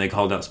oftentimes when they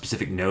called out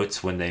specific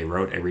notes when they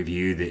wrote a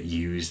review that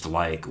used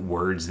like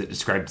words that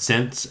described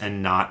scents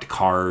and not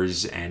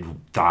cars and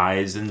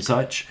thighs and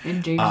such,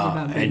 and dreams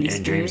about Britney Spears.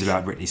 And dreams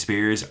about Britney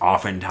Spears,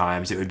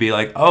 oftentimes it would be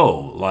like,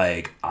 oh,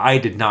 like I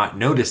did not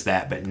notice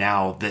that, but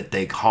now that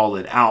they call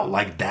it out,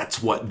 like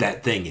that's what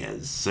that thing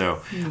is.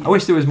 So I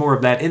wish there was more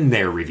of that in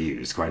their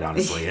reviews, quite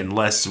honestly, and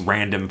less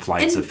random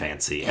flights of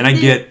fancy. And I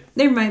get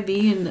there might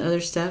be in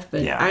other stuff,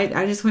 but yeah.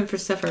 I just went for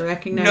stuff I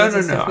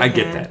recognize. No. I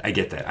get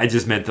that. I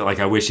just meant that, like,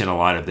 I wish in a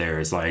lot of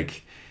theirs,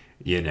 like,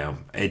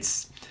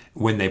 it's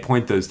when they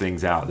point those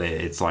things out,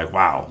 it's like,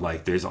 wow,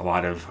 like there's a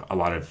lot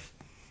of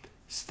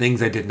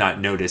things I did not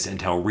notice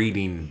until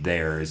reading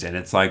theirs, and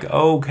it's like,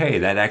 okay,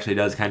 that actually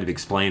does kind of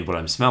explain what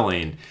I'm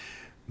smelling.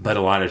 But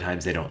a lot of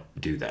times they don't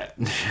do that.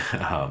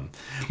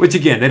 Which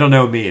again, they don't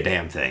know me a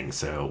damn thing,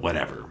 so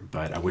whatever.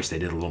 But I wish they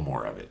did a little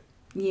more of it.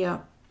 Yeah.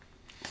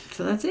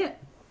 So that's it.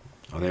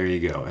 Well, there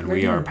you go. And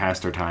we are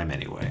past our time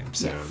anyway.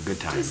 So good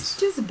times.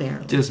 Just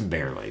barely. Just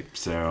barely.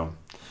 So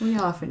we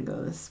often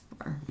go this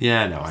far.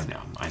 Yeah, no, I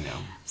know.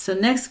 So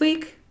next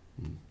week,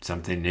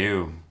 something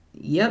new.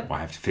 Yep. We'll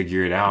have to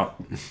figure it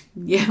out.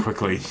 Yeah.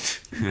 Quickly.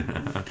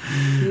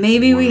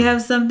 Maybe we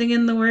have something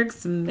in the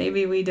works, and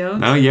maybe we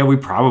don't. Oh yeah, we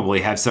probably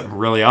have something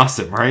really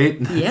awesome,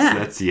 right? Yeah.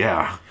 That's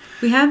yeah.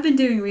 We have been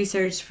doing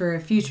research for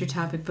a future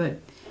topic, but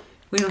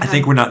we don't. I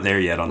think we're not there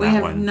yet on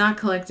that one. We have not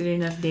collected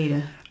enough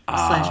data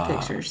 /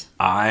 pictures.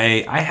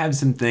 I have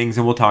some things,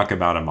 and we'll talk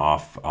about them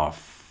off. I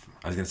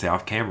was gonna say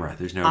off camera.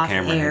 There's no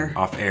camera. Air.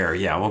 Off air.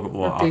 Yeah,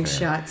 we'll off big air.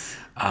 shots.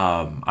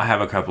 I have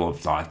a couple of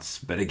thoughts,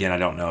 but again, I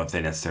don't know if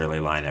they necessarily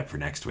line up for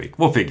next week.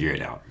 We'll figure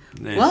it out.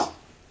 Well,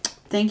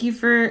 thank you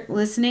for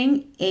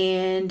listening,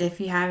 and if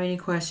you have any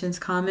questions,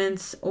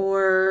 comments,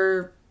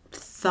 or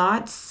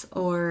thoughts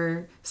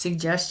or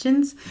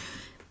suggestions,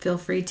 feel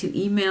free to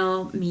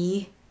email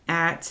me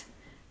at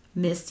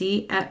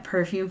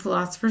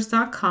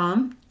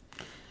misty@perfumephilosophers.com.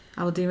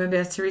 I will do my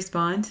best to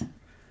respond.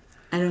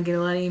 I don't get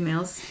a lot of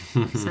emails,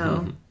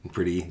 so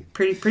pretty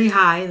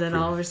high that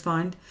I'll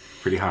respond.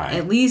 Pretty high.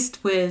 At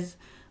least with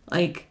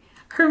like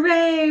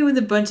hooray with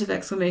a bunch of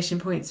exclamation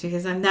points,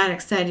 because I'm that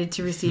excited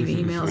to receive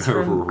emails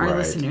from our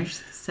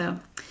listeners. So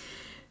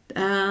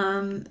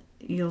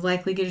you'll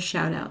likely get a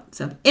shout out.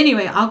 So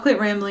anyway, I'll quit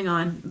rambling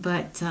on,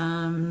 but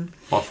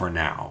well, for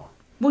now.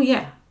 Well,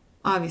 yeah,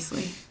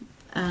 obviously.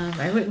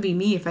 I wouldn't be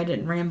me if I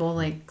didn't ramble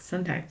like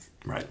sometimes.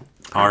 Right.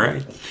 All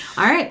right.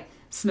 All right.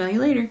 Smell you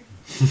later.